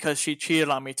ended because she cheated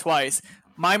on me twice,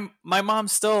 my mom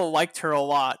still liked her a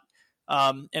lot.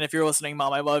 And if you're listening,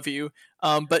 Mom, I love you.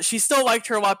 But she still liked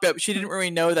her a lot, but she didn't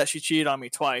really know that she cheated on me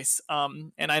twice.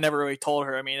 And I never really told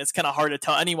her. I mean, it's kind of hard to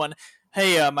tell anyone,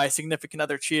 hey, my significant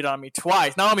other cheated on me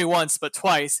twice. Not only once, but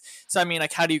twice. So, I mean,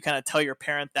 like, how do you kind of tell your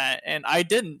parent that? And I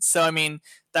didn't. So, I mean,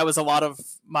 that was a lot of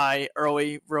my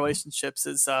early relationships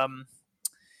is,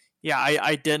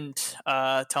 I didn't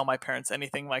tell my parents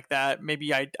anything like that.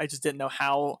 Maybe I just didn't know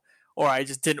how, or I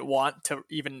just didn't want to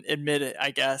even admit it,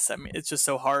 I guess. I mean, it's just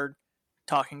so hard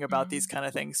talking about these kind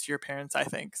of things to your parents, I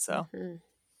think. So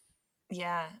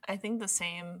yeah, I think the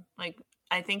same. Like,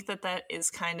 I think that is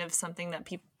kind of something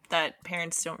that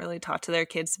parents don't really talk to their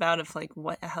kids about, of like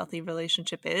what a healthy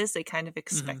relationship is. They kind of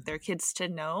expect their kids to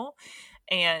know,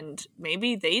 and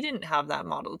maybe they didn't have that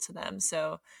modeled to them.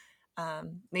 So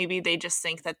maybe they just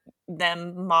think that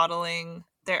them modeling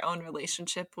their own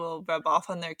relationship will rub off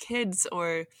on their kids,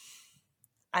 or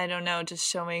I don't know, just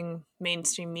showing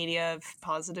mainstream media of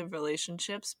positive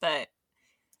relationships. But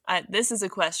this is a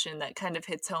question that kind of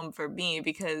hits home for me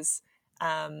because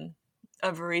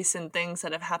of recent things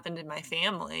that have happened in my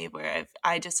family where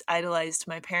I just idolized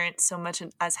my parents so much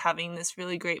as having this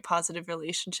really great positive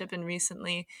relationship. And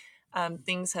recently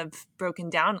things have broken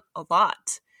down a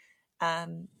lot.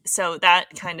 So that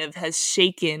kind of has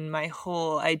shaken my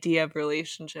whole idea of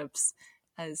relationships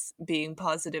as being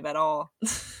positive at all.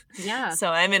 Yeah. So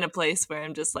I'm in a place where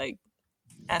I'm just like,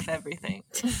 F everything.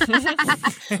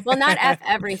 Well, not F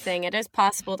everything. It is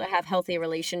possible to have healthy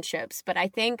relationships, but I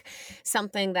think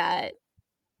something that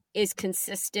is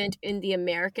consistent in the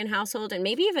American household, and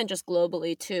maybe even just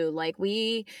globally too, like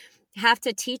we have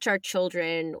to teach our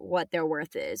children what their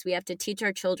worth is. We have to teach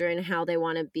our children how they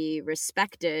want to be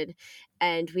respected.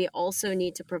 And we also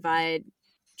need to provide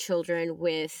children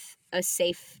with a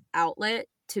safe outlet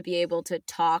to be able to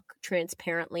talk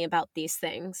transparently about these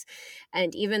things.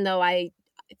 And even though I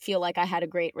feel like I had a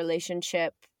great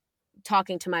relationship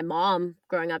talking to my mom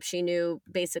growing up, she knew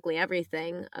basically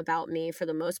everything about me for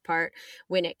the most part.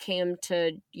 When it came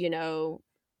to, you know,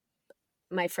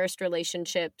 my first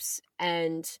relationships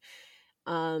and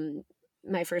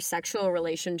my first sexual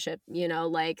relationship, you know,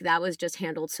 like that was just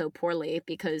handled so poorly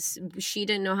because she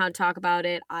didn't know how to talk about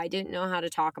it. I didn't know how to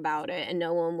talk about it, and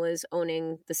no one was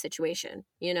owning the situation,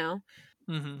 you know?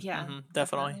 Yeah,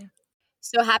 definitely.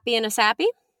 So happy and a sappy?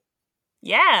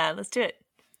 Yeah, let's do it.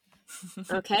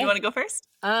 Okay. You want to go first?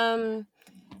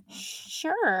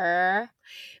 Sure.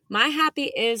 My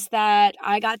happy is that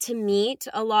I got to meet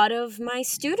a lot of my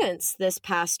students this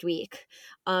past week.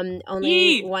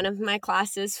 Only one of my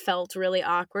classes felt really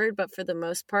awkward, but for the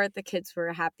most part, the kids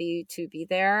were happy to be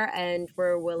there and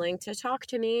were willing to talk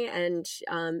to me and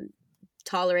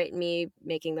tolerate me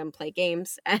making them play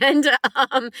games and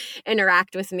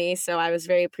interact with me. So I was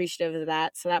very appreciative of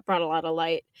that. So that brought a lot of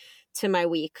light to my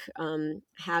week,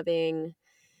 having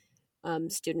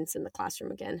students in the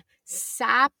classroom again.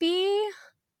 Sappy?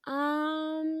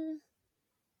 I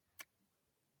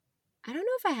don't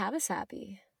know if I have a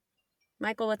sappy.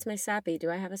 Michael, what's my sappy?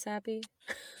 Do I have a sappy?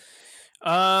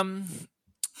 I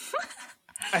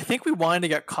think we wanted to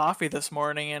get coffee this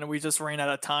morning and we just ran out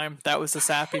of time. That was the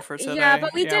sappy for today. Yeah,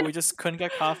 but we just couldn't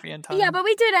get coffee in time. Yeah, but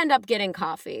we did end up getting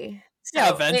coffee. So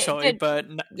yeah, eventually, but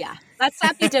yeah, that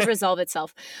sappy did resolve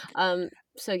itself.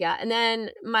 So yeah, and then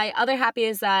my other happy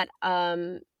is that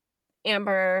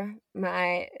Amber,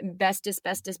 my bestest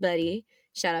buddy.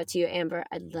 Shout out to you, Amber.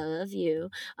 I love you.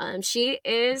 She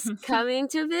is coming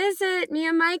to visit me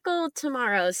and Michael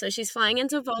tomorrow. So she's flying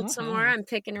into Baltimore. I'm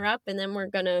picking her up, and then we're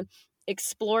going to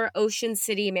explore Ocean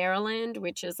City, Maryland,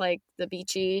 which is like the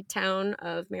beachy town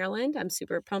of Maryland. I'm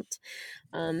super pumped.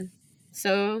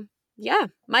 So yeah,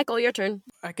 Michael, your turn.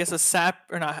 I guess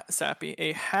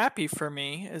a happy for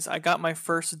me is I got my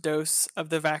first dose of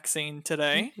the vaccine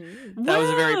today. Mm-hmm. That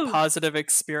was a very positive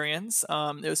experience.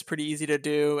 It was pretty easy to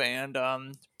do, and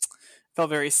felt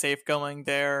very safe going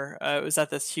there. It was at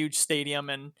this huge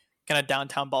stadium in kind of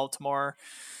downtown Baltimore,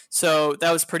 so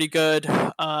that was pretty good.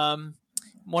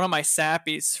 One of my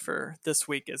sappies for this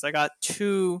week is I got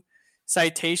 2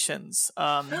 citations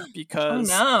because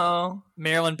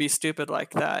Maryland be stupid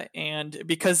like that, and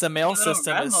because the mail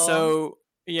system is so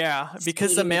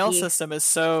system is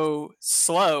so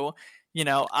slow. You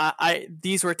know, I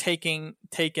these were taken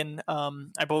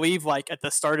I believe like at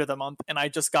the start of the month, and I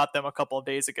just got them a couple of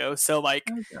days ago. So like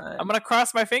I'm gonna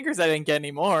cross my fingers I didn't get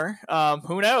any more.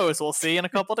 Who knows? We'll see in a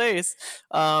couple days.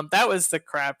 That was the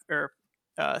crap or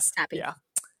Sappy. Yeah,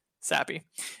 sappy.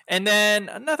 And then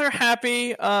another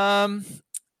happy,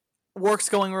 work's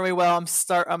going really well.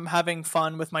 I'm having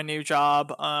fun with my new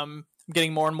job. I'm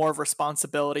getting more and more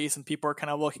responsibilities, and people are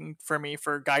kind of looking for me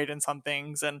for guidance on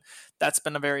things, and that's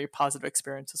been a very positive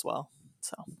experience as well.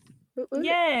 So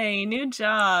yay, new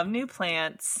job, new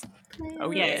plants.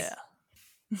 Oh yeah.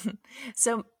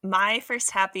 So my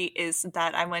first happy is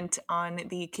that I went on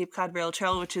the Cape Cod Rail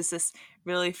Trail, which is this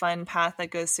really fun path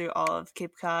that goes through all of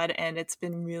Cape Cod, and it's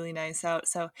been really nice out.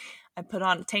 So I put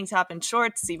on a tank top and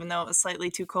shorts, even though it was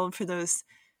slightly too cold for those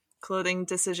clothing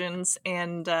decisions,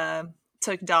 and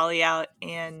took Dolly out,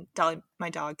 and Dolly, my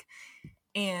dog,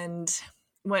 and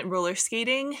went roller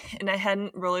skating, and I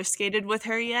hadn't roller skated with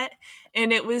her yet,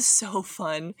 and it was so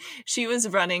fun. She was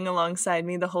running alongside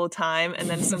me the whole time, and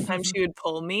then sometimes she would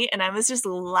pull me, and I was just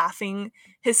laughing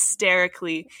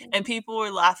hysterically, and people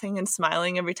were laughing and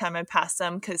smiling every time I passed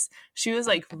them because she was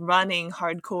like running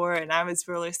hardcore and I was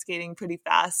roller skating pretty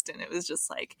fast, and it was just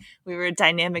like we were a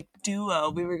dynamic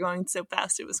duo. We were going so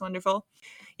fast. It was wonderful.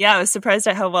 Yeah, I was surprised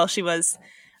at how well she was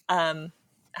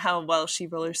how well she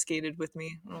roller skated with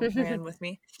me, ran with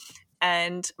me.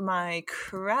 And my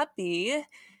crappy,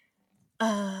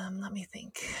 let me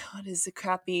think. What is the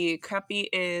crappy? Crappy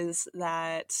is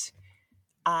that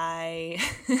I,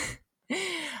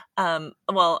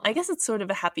 well, I guess it's sort of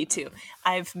a happy too.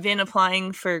 I've been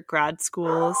applying for grad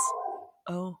schools.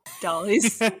 Oh,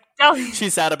 Dolly's.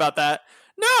 She's sad about that.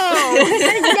 No,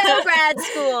 no grad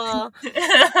school.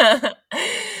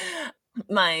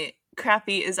 My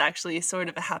crappy is actually sort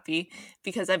of a happy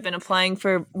because I've been applying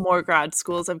for more grad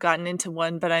schools. I've gotten into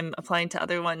one, but I'm applying to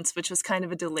other ones, which was kind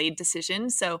of a delayed decision.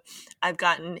 So I've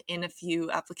gotten in a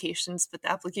few applications, but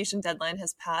the application deadline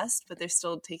has passed, but they're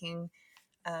still taking,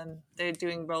 they're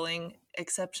doing rolling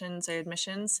exceptions or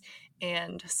admissions.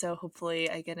 And so hopefully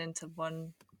I get into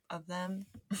one of them,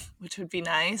 which would be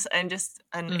nice. I'm just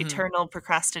an eternal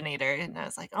procrastinator. And I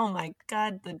was like, oh my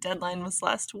God, the deadline was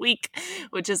last week,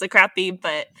 which is a crappy,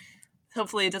 but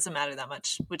hopefully it doesn't matter that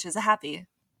much, which is a happy.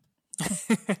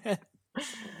 Yeah.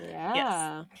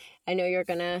 Yes. I know you're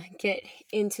going to get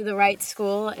into the right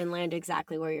school and land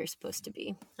exactly where you're supposed to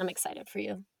be. I'm excited for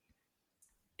you.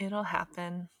 It'll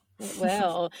happen. It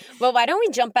will. Well, why don't we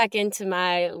jump back into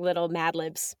my little Mad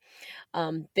Libs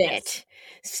bit. Yes.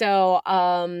 So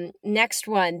next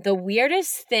one, the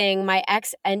weirdest thing my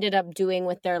ex ended up doing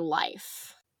with their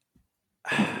life.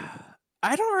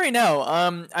 I don't really know.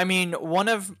 I mean, one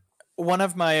of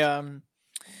my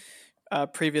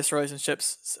previous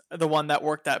relationships, the one that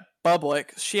worked at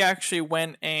Public, she actually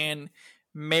went and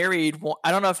married.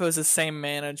 I don't know if it was the same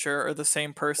manager or the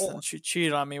same person she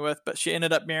cheated on me with, but she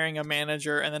ended up marrying a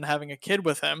manager and then having a kid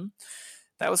with him.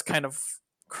 That was kind of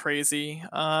crazy.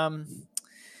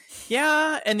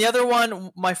 Yeah, and the other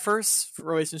one, my first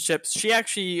relationship, she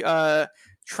actually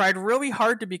tried really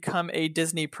hard to become a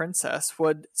Disney princess,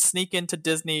 would sneak into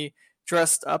Disney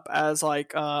dressed up as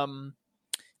like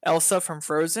Elsa from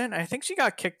Frozen. I think she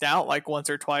got kicked out like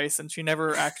once or twice, and she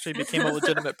never actually became a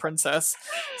legitimate princess.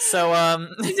 So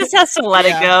she just has to let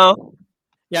it go.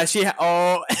 Yeah, she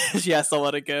has to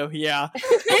let it go. Yeah.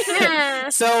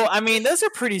 So I mean, those are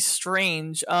pretty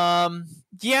strange.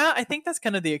 Yeah, I think that's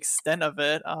kind of the extent of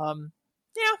it.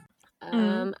 Yeah.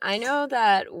 I know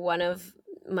that one of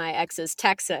my exes,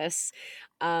 Texas,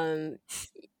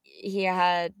 he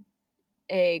had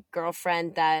a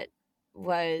girlfriend that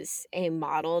was a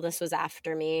model. This was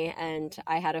after me, and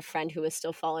I had a friend who was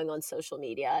still following on social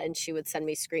media, and she would send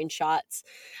me screenshots.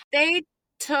 They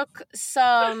took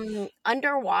some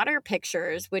underwater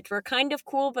pictures, which were kind of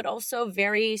cool, but also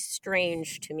very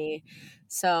strange to me.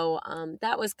 So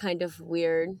that was kind of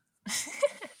weird.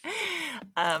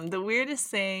 The weirdest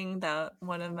thing that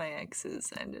one of my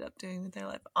exes ended up doing with their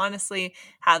life, honestly,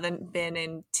 haven't been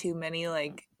in too many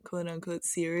like quote unquote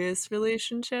serious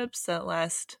relationships that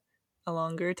last a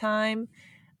longer time.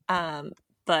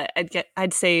 But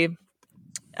I'd say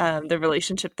the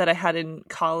relationship that I had in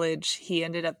college, he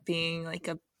ended up being like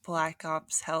a Black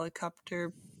Ops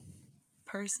helicopter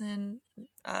person,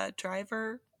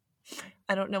 driver.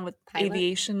 I don't know what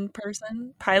aviation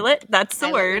person. Pilot? That's the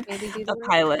word. A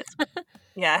pilot.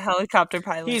 Yeah, helicopter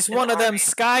pilot. He's one of them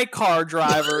sky car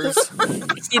drivers.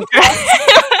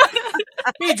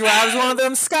 He drives one of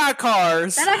them sky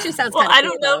cars. That actually sounds kind of cool. I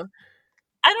don't know.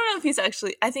 I don't know if he's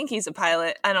actually. I think he's a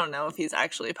pilot. I don't know if he's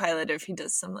actually a pilot or if he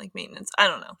does some like maintenance. I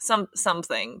don't know.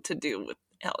 Something to do with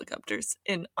helicopters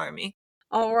in Army.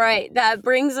 All right, that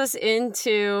brings us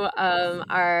into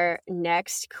our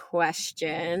next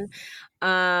question.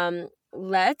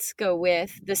 Let's go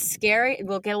with the scary.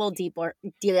 We'll get a little deeper.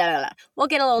 We'll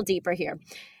get a little deeper here.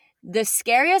 The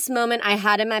scariest moment I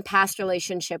had in my past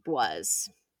relationship was.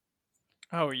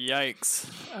 Oh, yikes.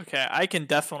 Okay, I can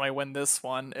definitely win this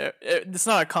one. It's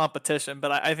not a competition,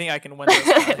 but I think I can win this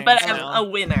one. But I'm a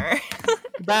winner.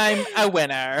 But I'm a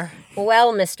winner.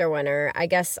 Well, Mr. Winner, I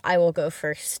guess I will go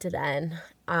first then.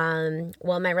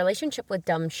 Well, my relationship with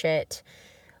dumb shit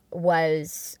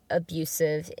was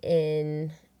abusive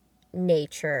in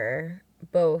nature,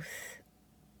 both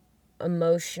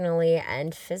emotionally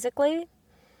and physically.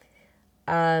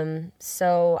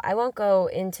 So I won't go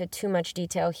into too much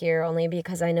detail here, only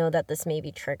because I know that this may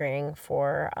be triggering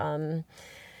for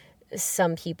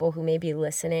some people who may be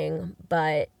listening,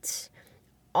 but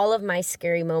all of my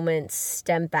scary moments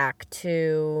stem back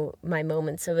to my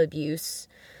moments of abuse.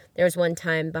 There was one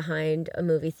time behind a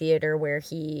movie theater where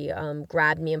he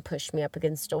grabbed me and pushed me up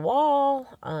against a wall.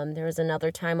 There was another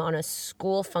time on a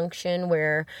school function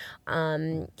where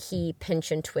he pinch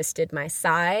and twisted my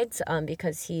sides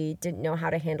because he didn't know how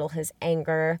to handle his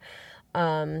anger.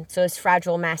 So his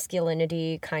fragile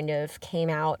masculinity kind of came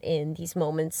out in these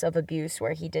moments of abuse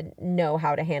where he didn't know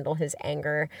how to handle his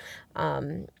anger.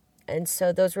 And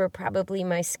so those were probably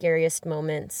my scariest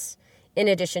moments, in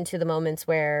addition to the moments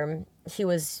where he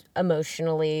was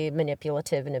emotionally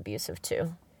manipulative and abusive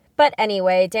too. But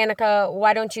anyway, Danica,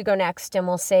 why don't you go next and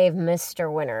we'll save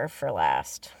Mr. Winner for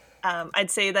last.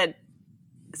 I'd say that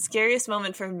scariest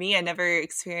moment for me, I never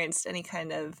experienced any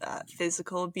kind of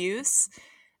physical abuse.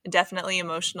 Definitely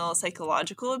emotional,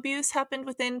 psychological abuse happened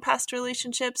within past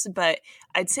relationships, but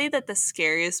I'd say that the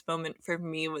scariest moment for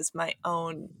me was my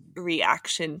own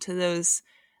reaction to those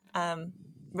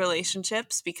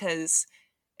relationships, because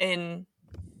in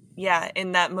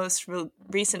that most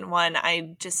recent one,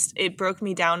 it broke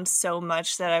me down so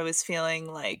much that I was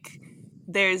feeling like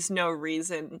there's no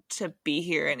reason to be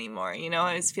here anymore. You know,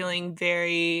 I was feeling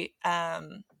very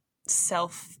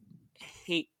self-hating.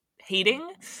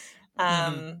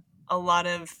 A lot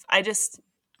of, I just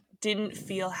didn't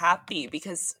feel happy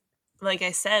because, like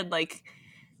I said, like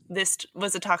this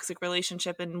was a toxic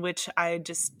relationship in which I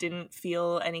just didn't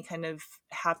feel any kind of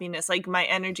happiness. Like my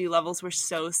energy levels were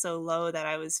so low that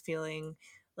I was feeling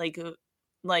like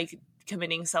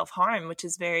committing self-harm, which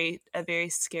is a very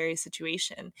scary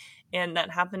situation. And that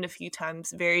happened a few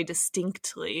times very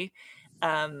distinctly,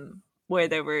 where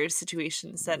there were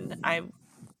situations that I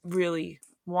really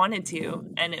wanted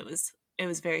to, and it was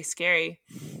very scary.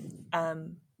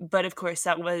 But of course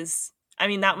that was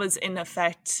an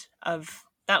effect of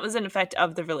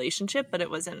the relationship, but it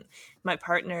wasn't my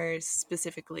partner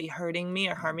specifically hurting me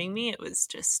or harming me. It was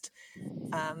just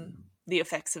the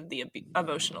effects of the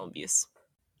emotional abuse.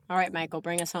 All right, Michael,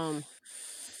 bring us home.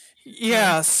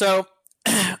 Yeah, so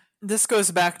this goes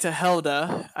back to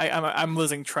Helda. I'm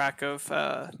losing track of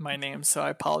my name, so I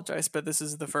apologize, but this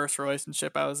is the first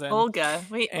relationship I was in. Olga.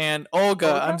 Wait. And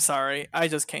Olga, I'm sorry. I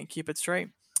just can't keep it straight.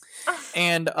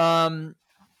 And,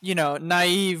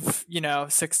 naive,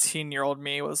 16-year-old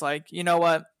me was like, you know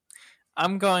what?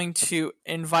 I'm going to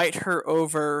invite her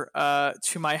over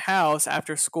to my house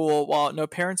after school while no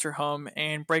parents are home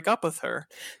and break up with her.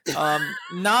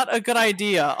 Not a good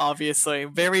idea, obviously.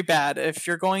 Very bad. If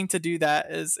you're going to do that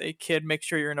as a kid, make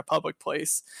sure you're in a public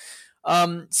place.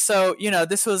 So,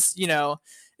 this was,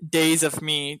 days of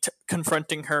me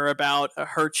confronting her about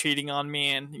her cheating on me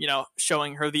and,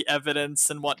 showing her the evidence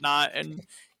and whatnot. And,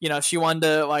 she wanted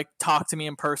to talk to me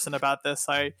in person about this.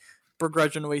 I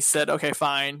begrudgingly said, okay,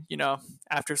 fine,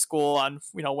 after school on,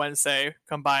 Wednesday,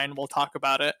 come by and we'll talk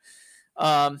about it.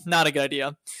 Not a good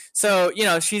idea. So,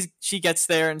 she gets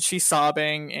there and she's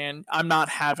sobbing, and I'm not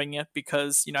having it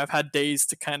because, I've had days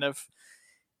to kind of,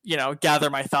 gather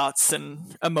my thoughts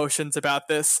and emotions about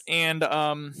this. And,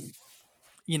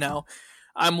 you know,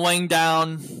 I'm laying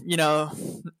down,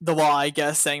 the law, I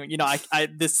guess, saying,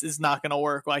 this is not going to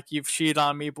work. Like, you've cheated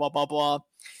on me, blah, blah, blah.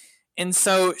 And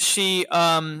so she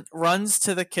runs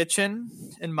to the kitchen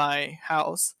in my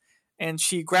house, and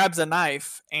she grabs a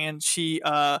knife and she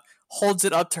holds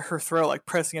it up to her throat, like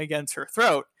pressing against her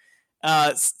throat,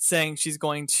 saying she's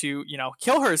going to,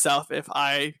 kill herself if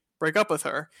I break up with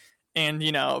her. And,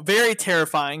 very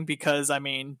terrifying because, I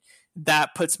mean,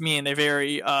 that puts me in a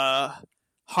very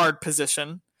hard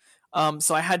position.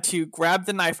 So I had to grab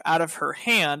the knife out of her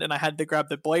hand, and I had to grab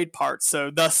the blade part. So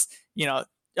thus,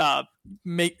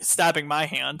 stabbing my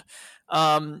hand.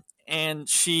 And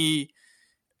she,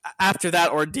 after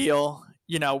that ordeal,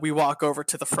 we walk over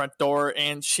to the front door,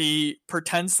 and she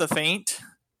pretends to faint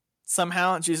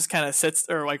somehow, and she just kind of sits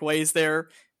or like lays there,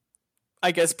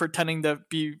 I guess, pretending to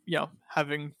be,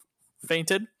 having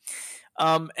fainted.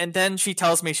 And then she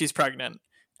tells me she's pregnant,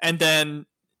 and then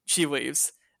she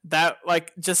leaves. That,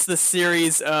 like, just the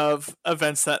series of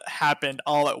events that happened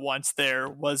all at once there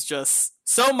was just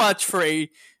so much for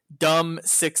a dumb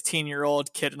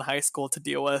 16-year-old kid in high school to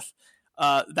deal with.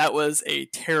 That was a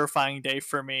terrifying day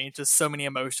for me. Just so many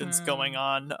emotions going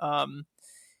on.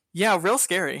 Yeah, real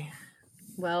scary.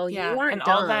 Well, you weren't and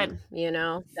dumb, all that,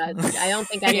 I don't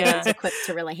think anyone's equipped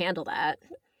to really handle that.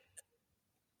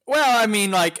 Well, I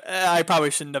mean, like, I probably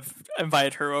shouldn't have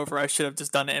invited her over. I should have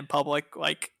just done it in public,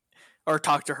 like, or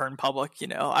talked to her in public,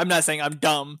 I'm not saying I'm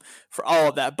dumb for all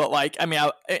of that, but, like, I mean,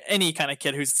 any kind of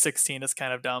kid who's 16 is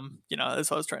kind of dumb, that's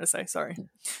what I was trying to say. Sorry.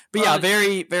 But yeah,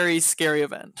 very, very scary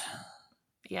event.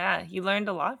 Yeah, you learned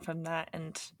a lot from that,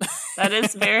 and that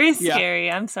is very scary.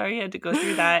 I'm sorry you had to go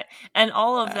through that. And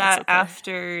all of that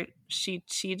after she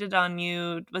cheated on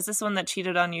you. Was this one that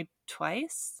cheated on you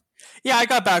twice? Yeah, I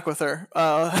got back with her.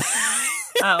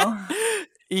 Oh.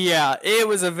 Yeah, it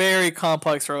was a very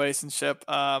complex relationship.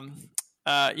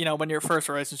 When your first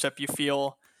relationship, you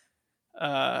feel,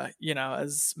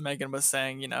 as Megan was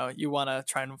saying, you want to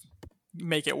try and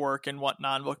make it work and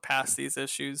whatnot, look past these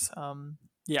issues.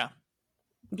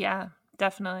 Yeah,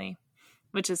 definitely.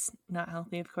 Which is not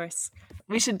healthy, of course.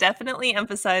 We should definitely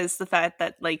emphasize the fact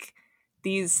that, like,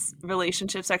 these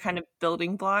relationships are kind of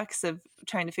building blocks of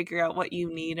trying to figure out what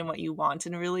you need and what you want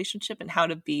in a relationship and how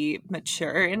to be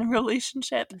mature in a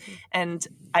relationship and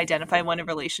identify when a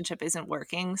relationship isn't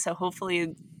working. So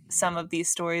hopefully some of these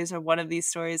stories, or one of these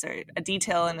stories, or a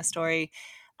detail in a story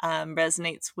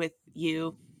resonates with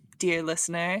you, dear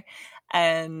listener,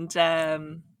 and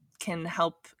can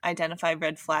help identify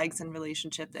red flags in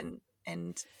relationship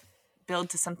and build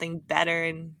to something better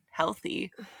and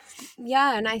healthy.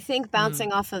 Yeah, and I think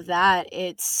bouncing off of that,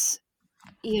 it's,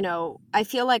 I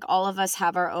feel like all of us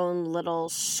have our own little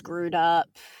screwed up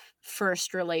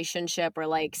first relationship or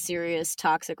like serious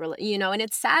toxic, and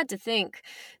it's sad to think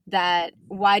that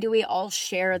why do we all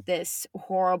share this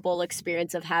horrible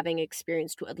experience of having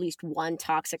experienced at least one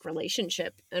toxic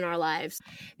relationship in our lives?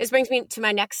 This brings me to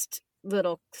my next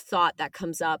little thought that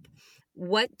comes up.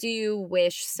 What do you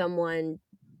wish someone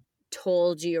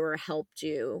told you or helped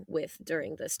you with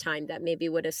during this time that maybe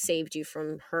would have saved you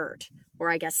from hurt,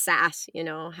 or I guess sass?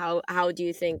 How do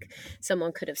you think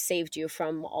someone could have saved you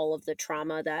from all of the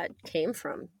trauma that came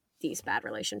from these bad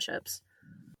relationships?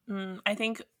 I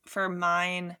think for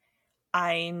mine,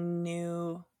 I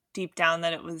knew deep down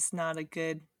that it was not a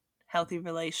good, healthy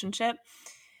relationship.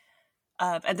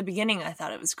 At the beginning, I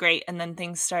thought it was great, and then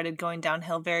things started going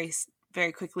downhill very,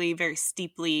 very quickly, very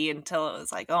steeply, until it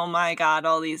was like, oh my God,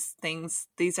 all these things,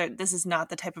 this is not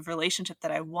the type of relationship that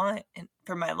I want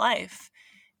for my life.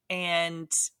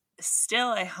 And still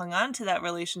I hung on to that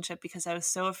relationship because I was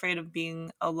so afraid of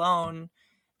being alone.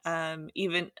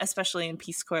 Even especially in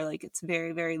Peace Corps, like, it's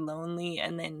very, very lonely.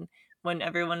 And then when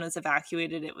everyone was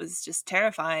evacuated, it was just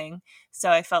terrifying. So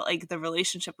I felt like the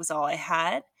relationship was all I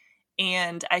had.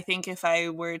 And I think if I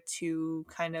were to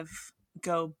kind of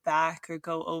go back or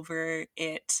go over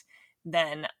it,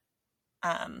 then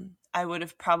I would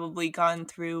have probably gone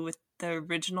through with the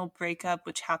original breakup,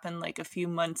 which happened like a few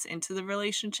months into the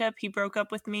relationship. He broke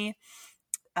up with me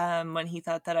when he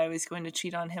thought that I was going to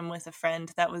cheat on him with a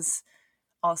friend that was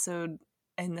also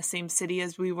in the same city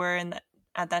as we were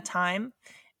at that time.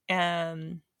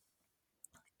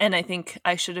 And I think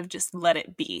I should have just let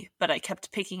it be, but I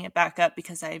kept picking it back up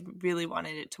because I really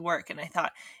wanted it to work. And I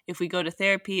thought, if we go to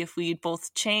therapy, if we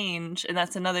both change, and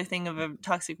that's another thing of a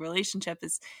toxic relationship,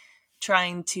 is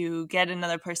trying to get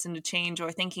another person to change,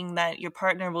 or thinking that your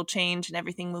partner will change and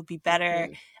everything will be better.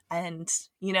 And,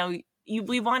 you know,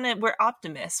 we're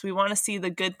optimists. We want to see the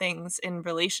good things in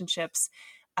relationships.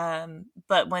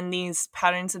 But when these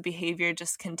patterns of behavior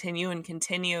just continue and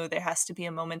continue, there has to be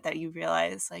a moment that you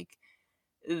realize, like,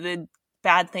 the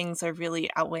bad things are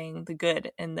really outweighing the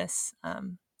good in this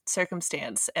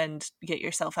circumstance, and get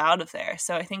yourself out of there.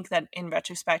 So I think that in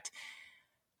retrospect,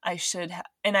 I should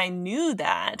and I knew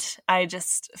that. I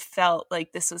just felt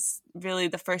like this was really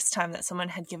the first time that someone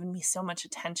had given me so much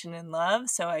attention and love,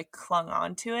 so I clung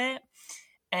on to it.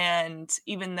 And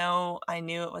even though I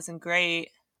knew it wasn't great,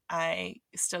 I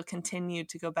still continued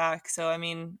to go back. So, I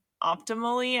mean,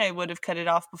 optimally, I would have cut it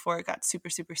off before it got super,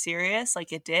 super serious,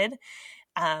 like it did.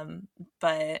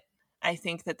 But I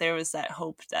think that there was that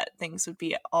hope that things would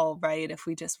be all right if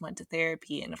we just went to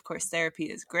therapy. And of course, therapy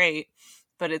is great,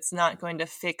 but it's not going to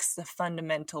fix the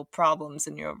fundamental problems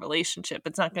in your relationship.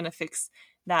 It's not going to fix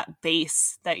that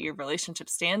base that your relationship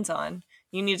stands on.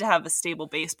 You need to have a stable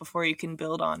base before you can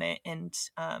build on it and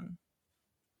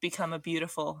become a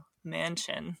beautiful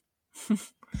mansion.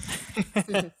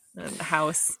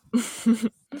 House.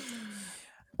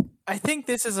 I think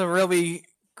this is a really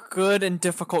good and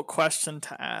difficult question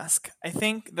to ask. I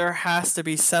think there has to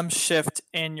be some shift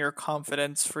in your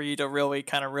confidence for you to really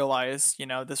kind of realize, you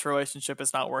know, this relationship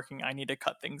is not working. I need to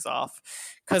cut things off.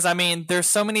 Because, I mean, there's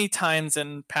so many times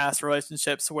in past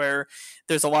relationships where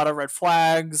there's a lot of red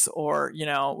flags, or, you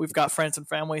know, we've got friends and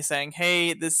family saying,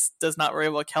 hey, this does not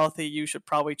really look healthy. You should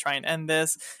probably try and end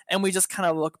this. And we just kind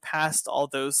of look past all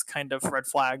those kind of red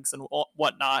flags and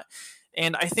whatnot.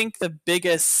 And I think the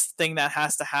biggest thing that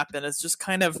has to happen is just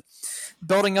kind of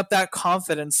building up that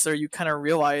confidence, so you kind of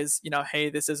realize, you know, hey,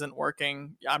 this isn't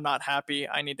working. I'm not happy.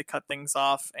 I need to cut things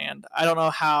off. And I don't know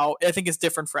how. I think it's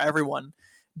different for everyone,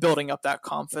 building up that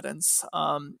confidence.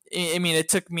 I mean, it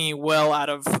took me well out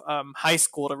of high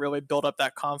school to really build up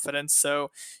that confidence, so,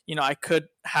 you know, I could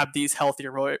have these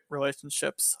healthier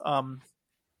relationships.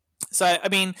 So, I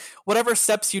mean, whatever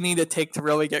steps you need to take to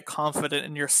really get confident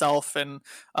in yourself and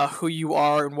who you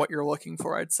are and what you're looking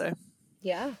for, I'd say.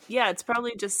 Yeah, it's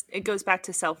probably just, it goes back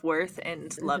to self-worth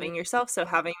and loving yourself. So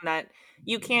having that,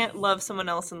 you can't love someone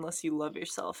else unless you love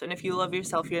yourself. And if you love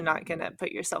yourself, you're not going to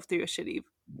put yourself through a shitty,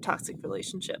 toxic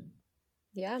relationship.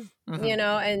 Yeah. You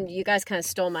know, and you guys kind of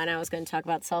stole mine. I was going to talk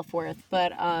about self-worth.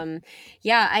 But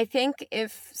yeah, I think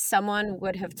if someone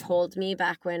would have told me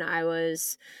back when I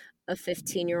was a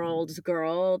 15-year-old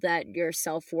girl that your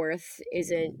self-worth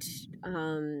isn't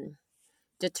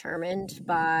determined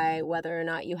by whether or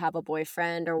not you have a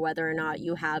boyfriend or whether or not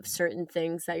you have certain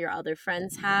things that your other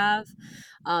friends have,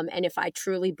 and if I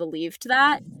truly believed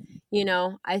that, you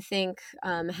know, I think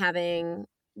having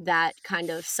that kind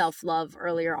of self-love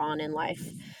earlier on in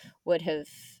life would have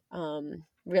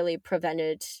really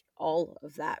prevented all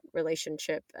of that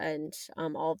relationship and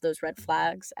all of those red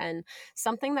flags. And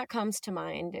something that comes to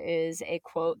mind is a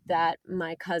quote that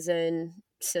my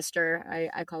sister,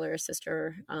 I call her a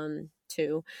sister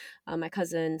too, my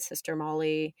cousin, Sister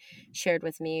Molly, shared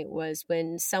with me, was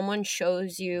when someone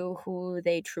shows you who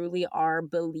they truly are,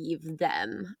 believe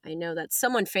them. I know that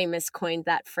someone famous coined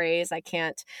that phrase. I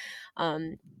can't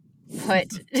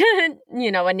put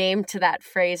you know, a name to that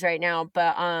phrase right now,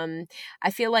 but I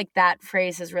feel like that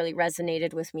phrase has really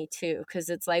resonated with me too, because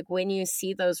it's like when you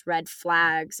see those red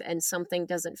flags and something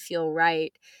doesn't feel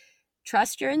right,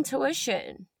 trust your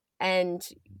intuition and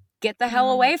get the hell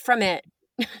away from it.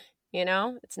 You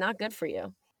know, it's not good for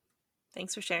you.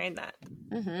 Thanks for sharing that.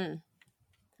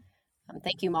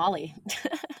 Thank you, Molly.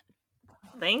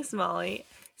 Thanks, Molly.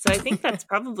 So I think that's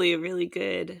probably a really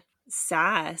good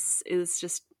SAS,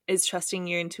 is trusting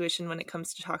your intuition when it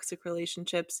comes to toxic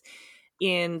relationships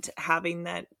and having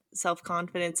that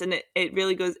self-confidence. And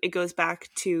it goes back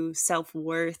to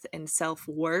self-worth and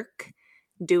self-work,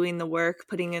 doing the work,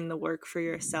 putting in the work for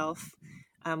yourself,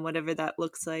 whatever that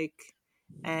looks like,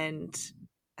 and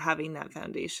having that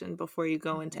foundation before you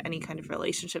go into any kind of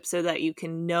relationship so that you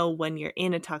can know when you're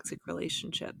in a toxic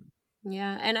relationship.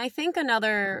 Yeah, and I think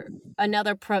another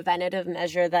preventative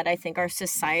measure that I think our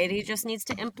society just needs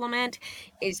to implement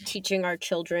is teaching our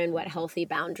children what healthy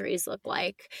boundaries look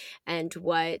like, and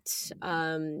what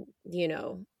you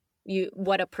know,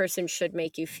 what a person should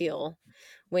make you feel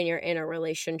when you're in a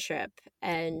relationship.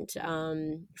 And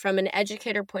from an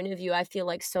educator point of view, I feel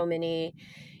like so many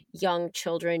young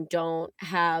children don't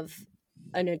have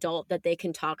an adult that they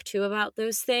can talk to about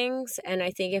those things. And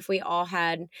I think if we all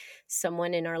had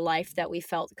someone in our life that we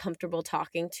felt comfortable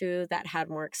talking to that had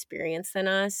more experience than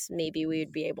us, maybe we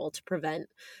would be able to prevent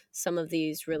some of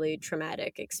these really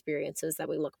traumatic experiences that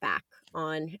we look back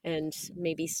on and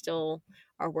maybe still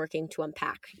are working to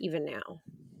unpack even now.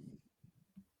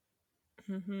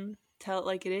 Mm-hmm. Tell it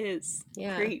like it is.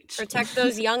 Yeah. Preach. Protect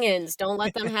those youngins. Don't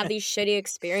let them have these shitty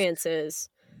experiences.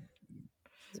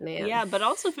 Man. Yeah, but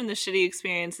also from the shitty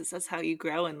experiences, that's how you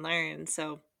grow and learn.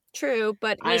 So true,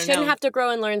 but we shouldn't have to grow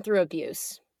and learn through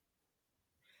abuse.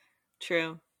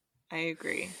 True. I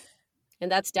agree.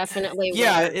 And that's definitely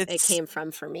where it came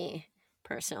from for me,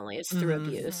 personally. It's through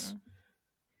abuse.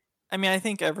 I mean, I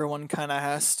think everyone kind of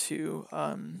has to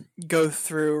go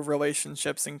through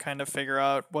relationships and kind of figure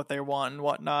out what they want and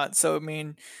what not. So, I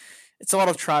mean, it's a lot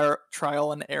of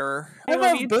trial and error. I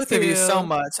love both of you so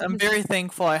much. I'm very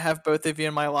thankful I have both of you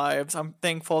in my lives. I'm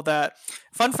thankful that,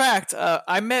 fun fact,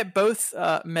 I met both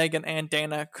Megan and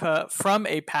Dana from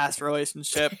a past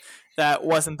relationship that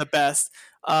wasn't the best.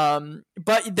 But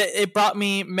it brought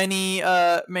me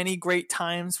many great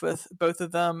times with both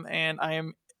of them, and I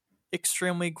am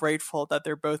extremely grateful that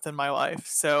they're both in my life.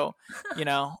 So,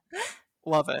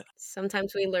 love it.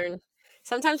 Sometimes we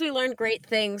learn great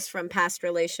things from past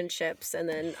relationships, and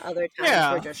then other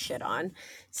times we're just shit on.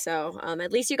 So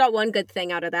at least you got one good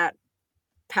thing out of that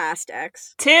past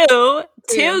ex. Two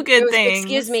good things.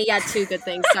 Excuse me. Yeah, 2 good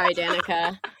things. Sorry,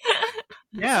 Danica.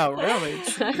 Yeah, really.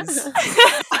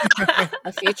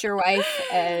 A future wife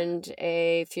and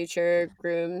a future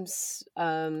groom's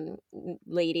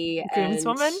lady.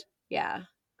 Groomswoman? Yeah,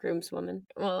 groomswoman.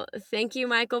 Well, thank you,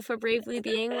 Michael, for bravely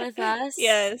being with us.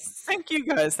 Yes. Thank you,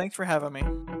 guys. Thanks for having me.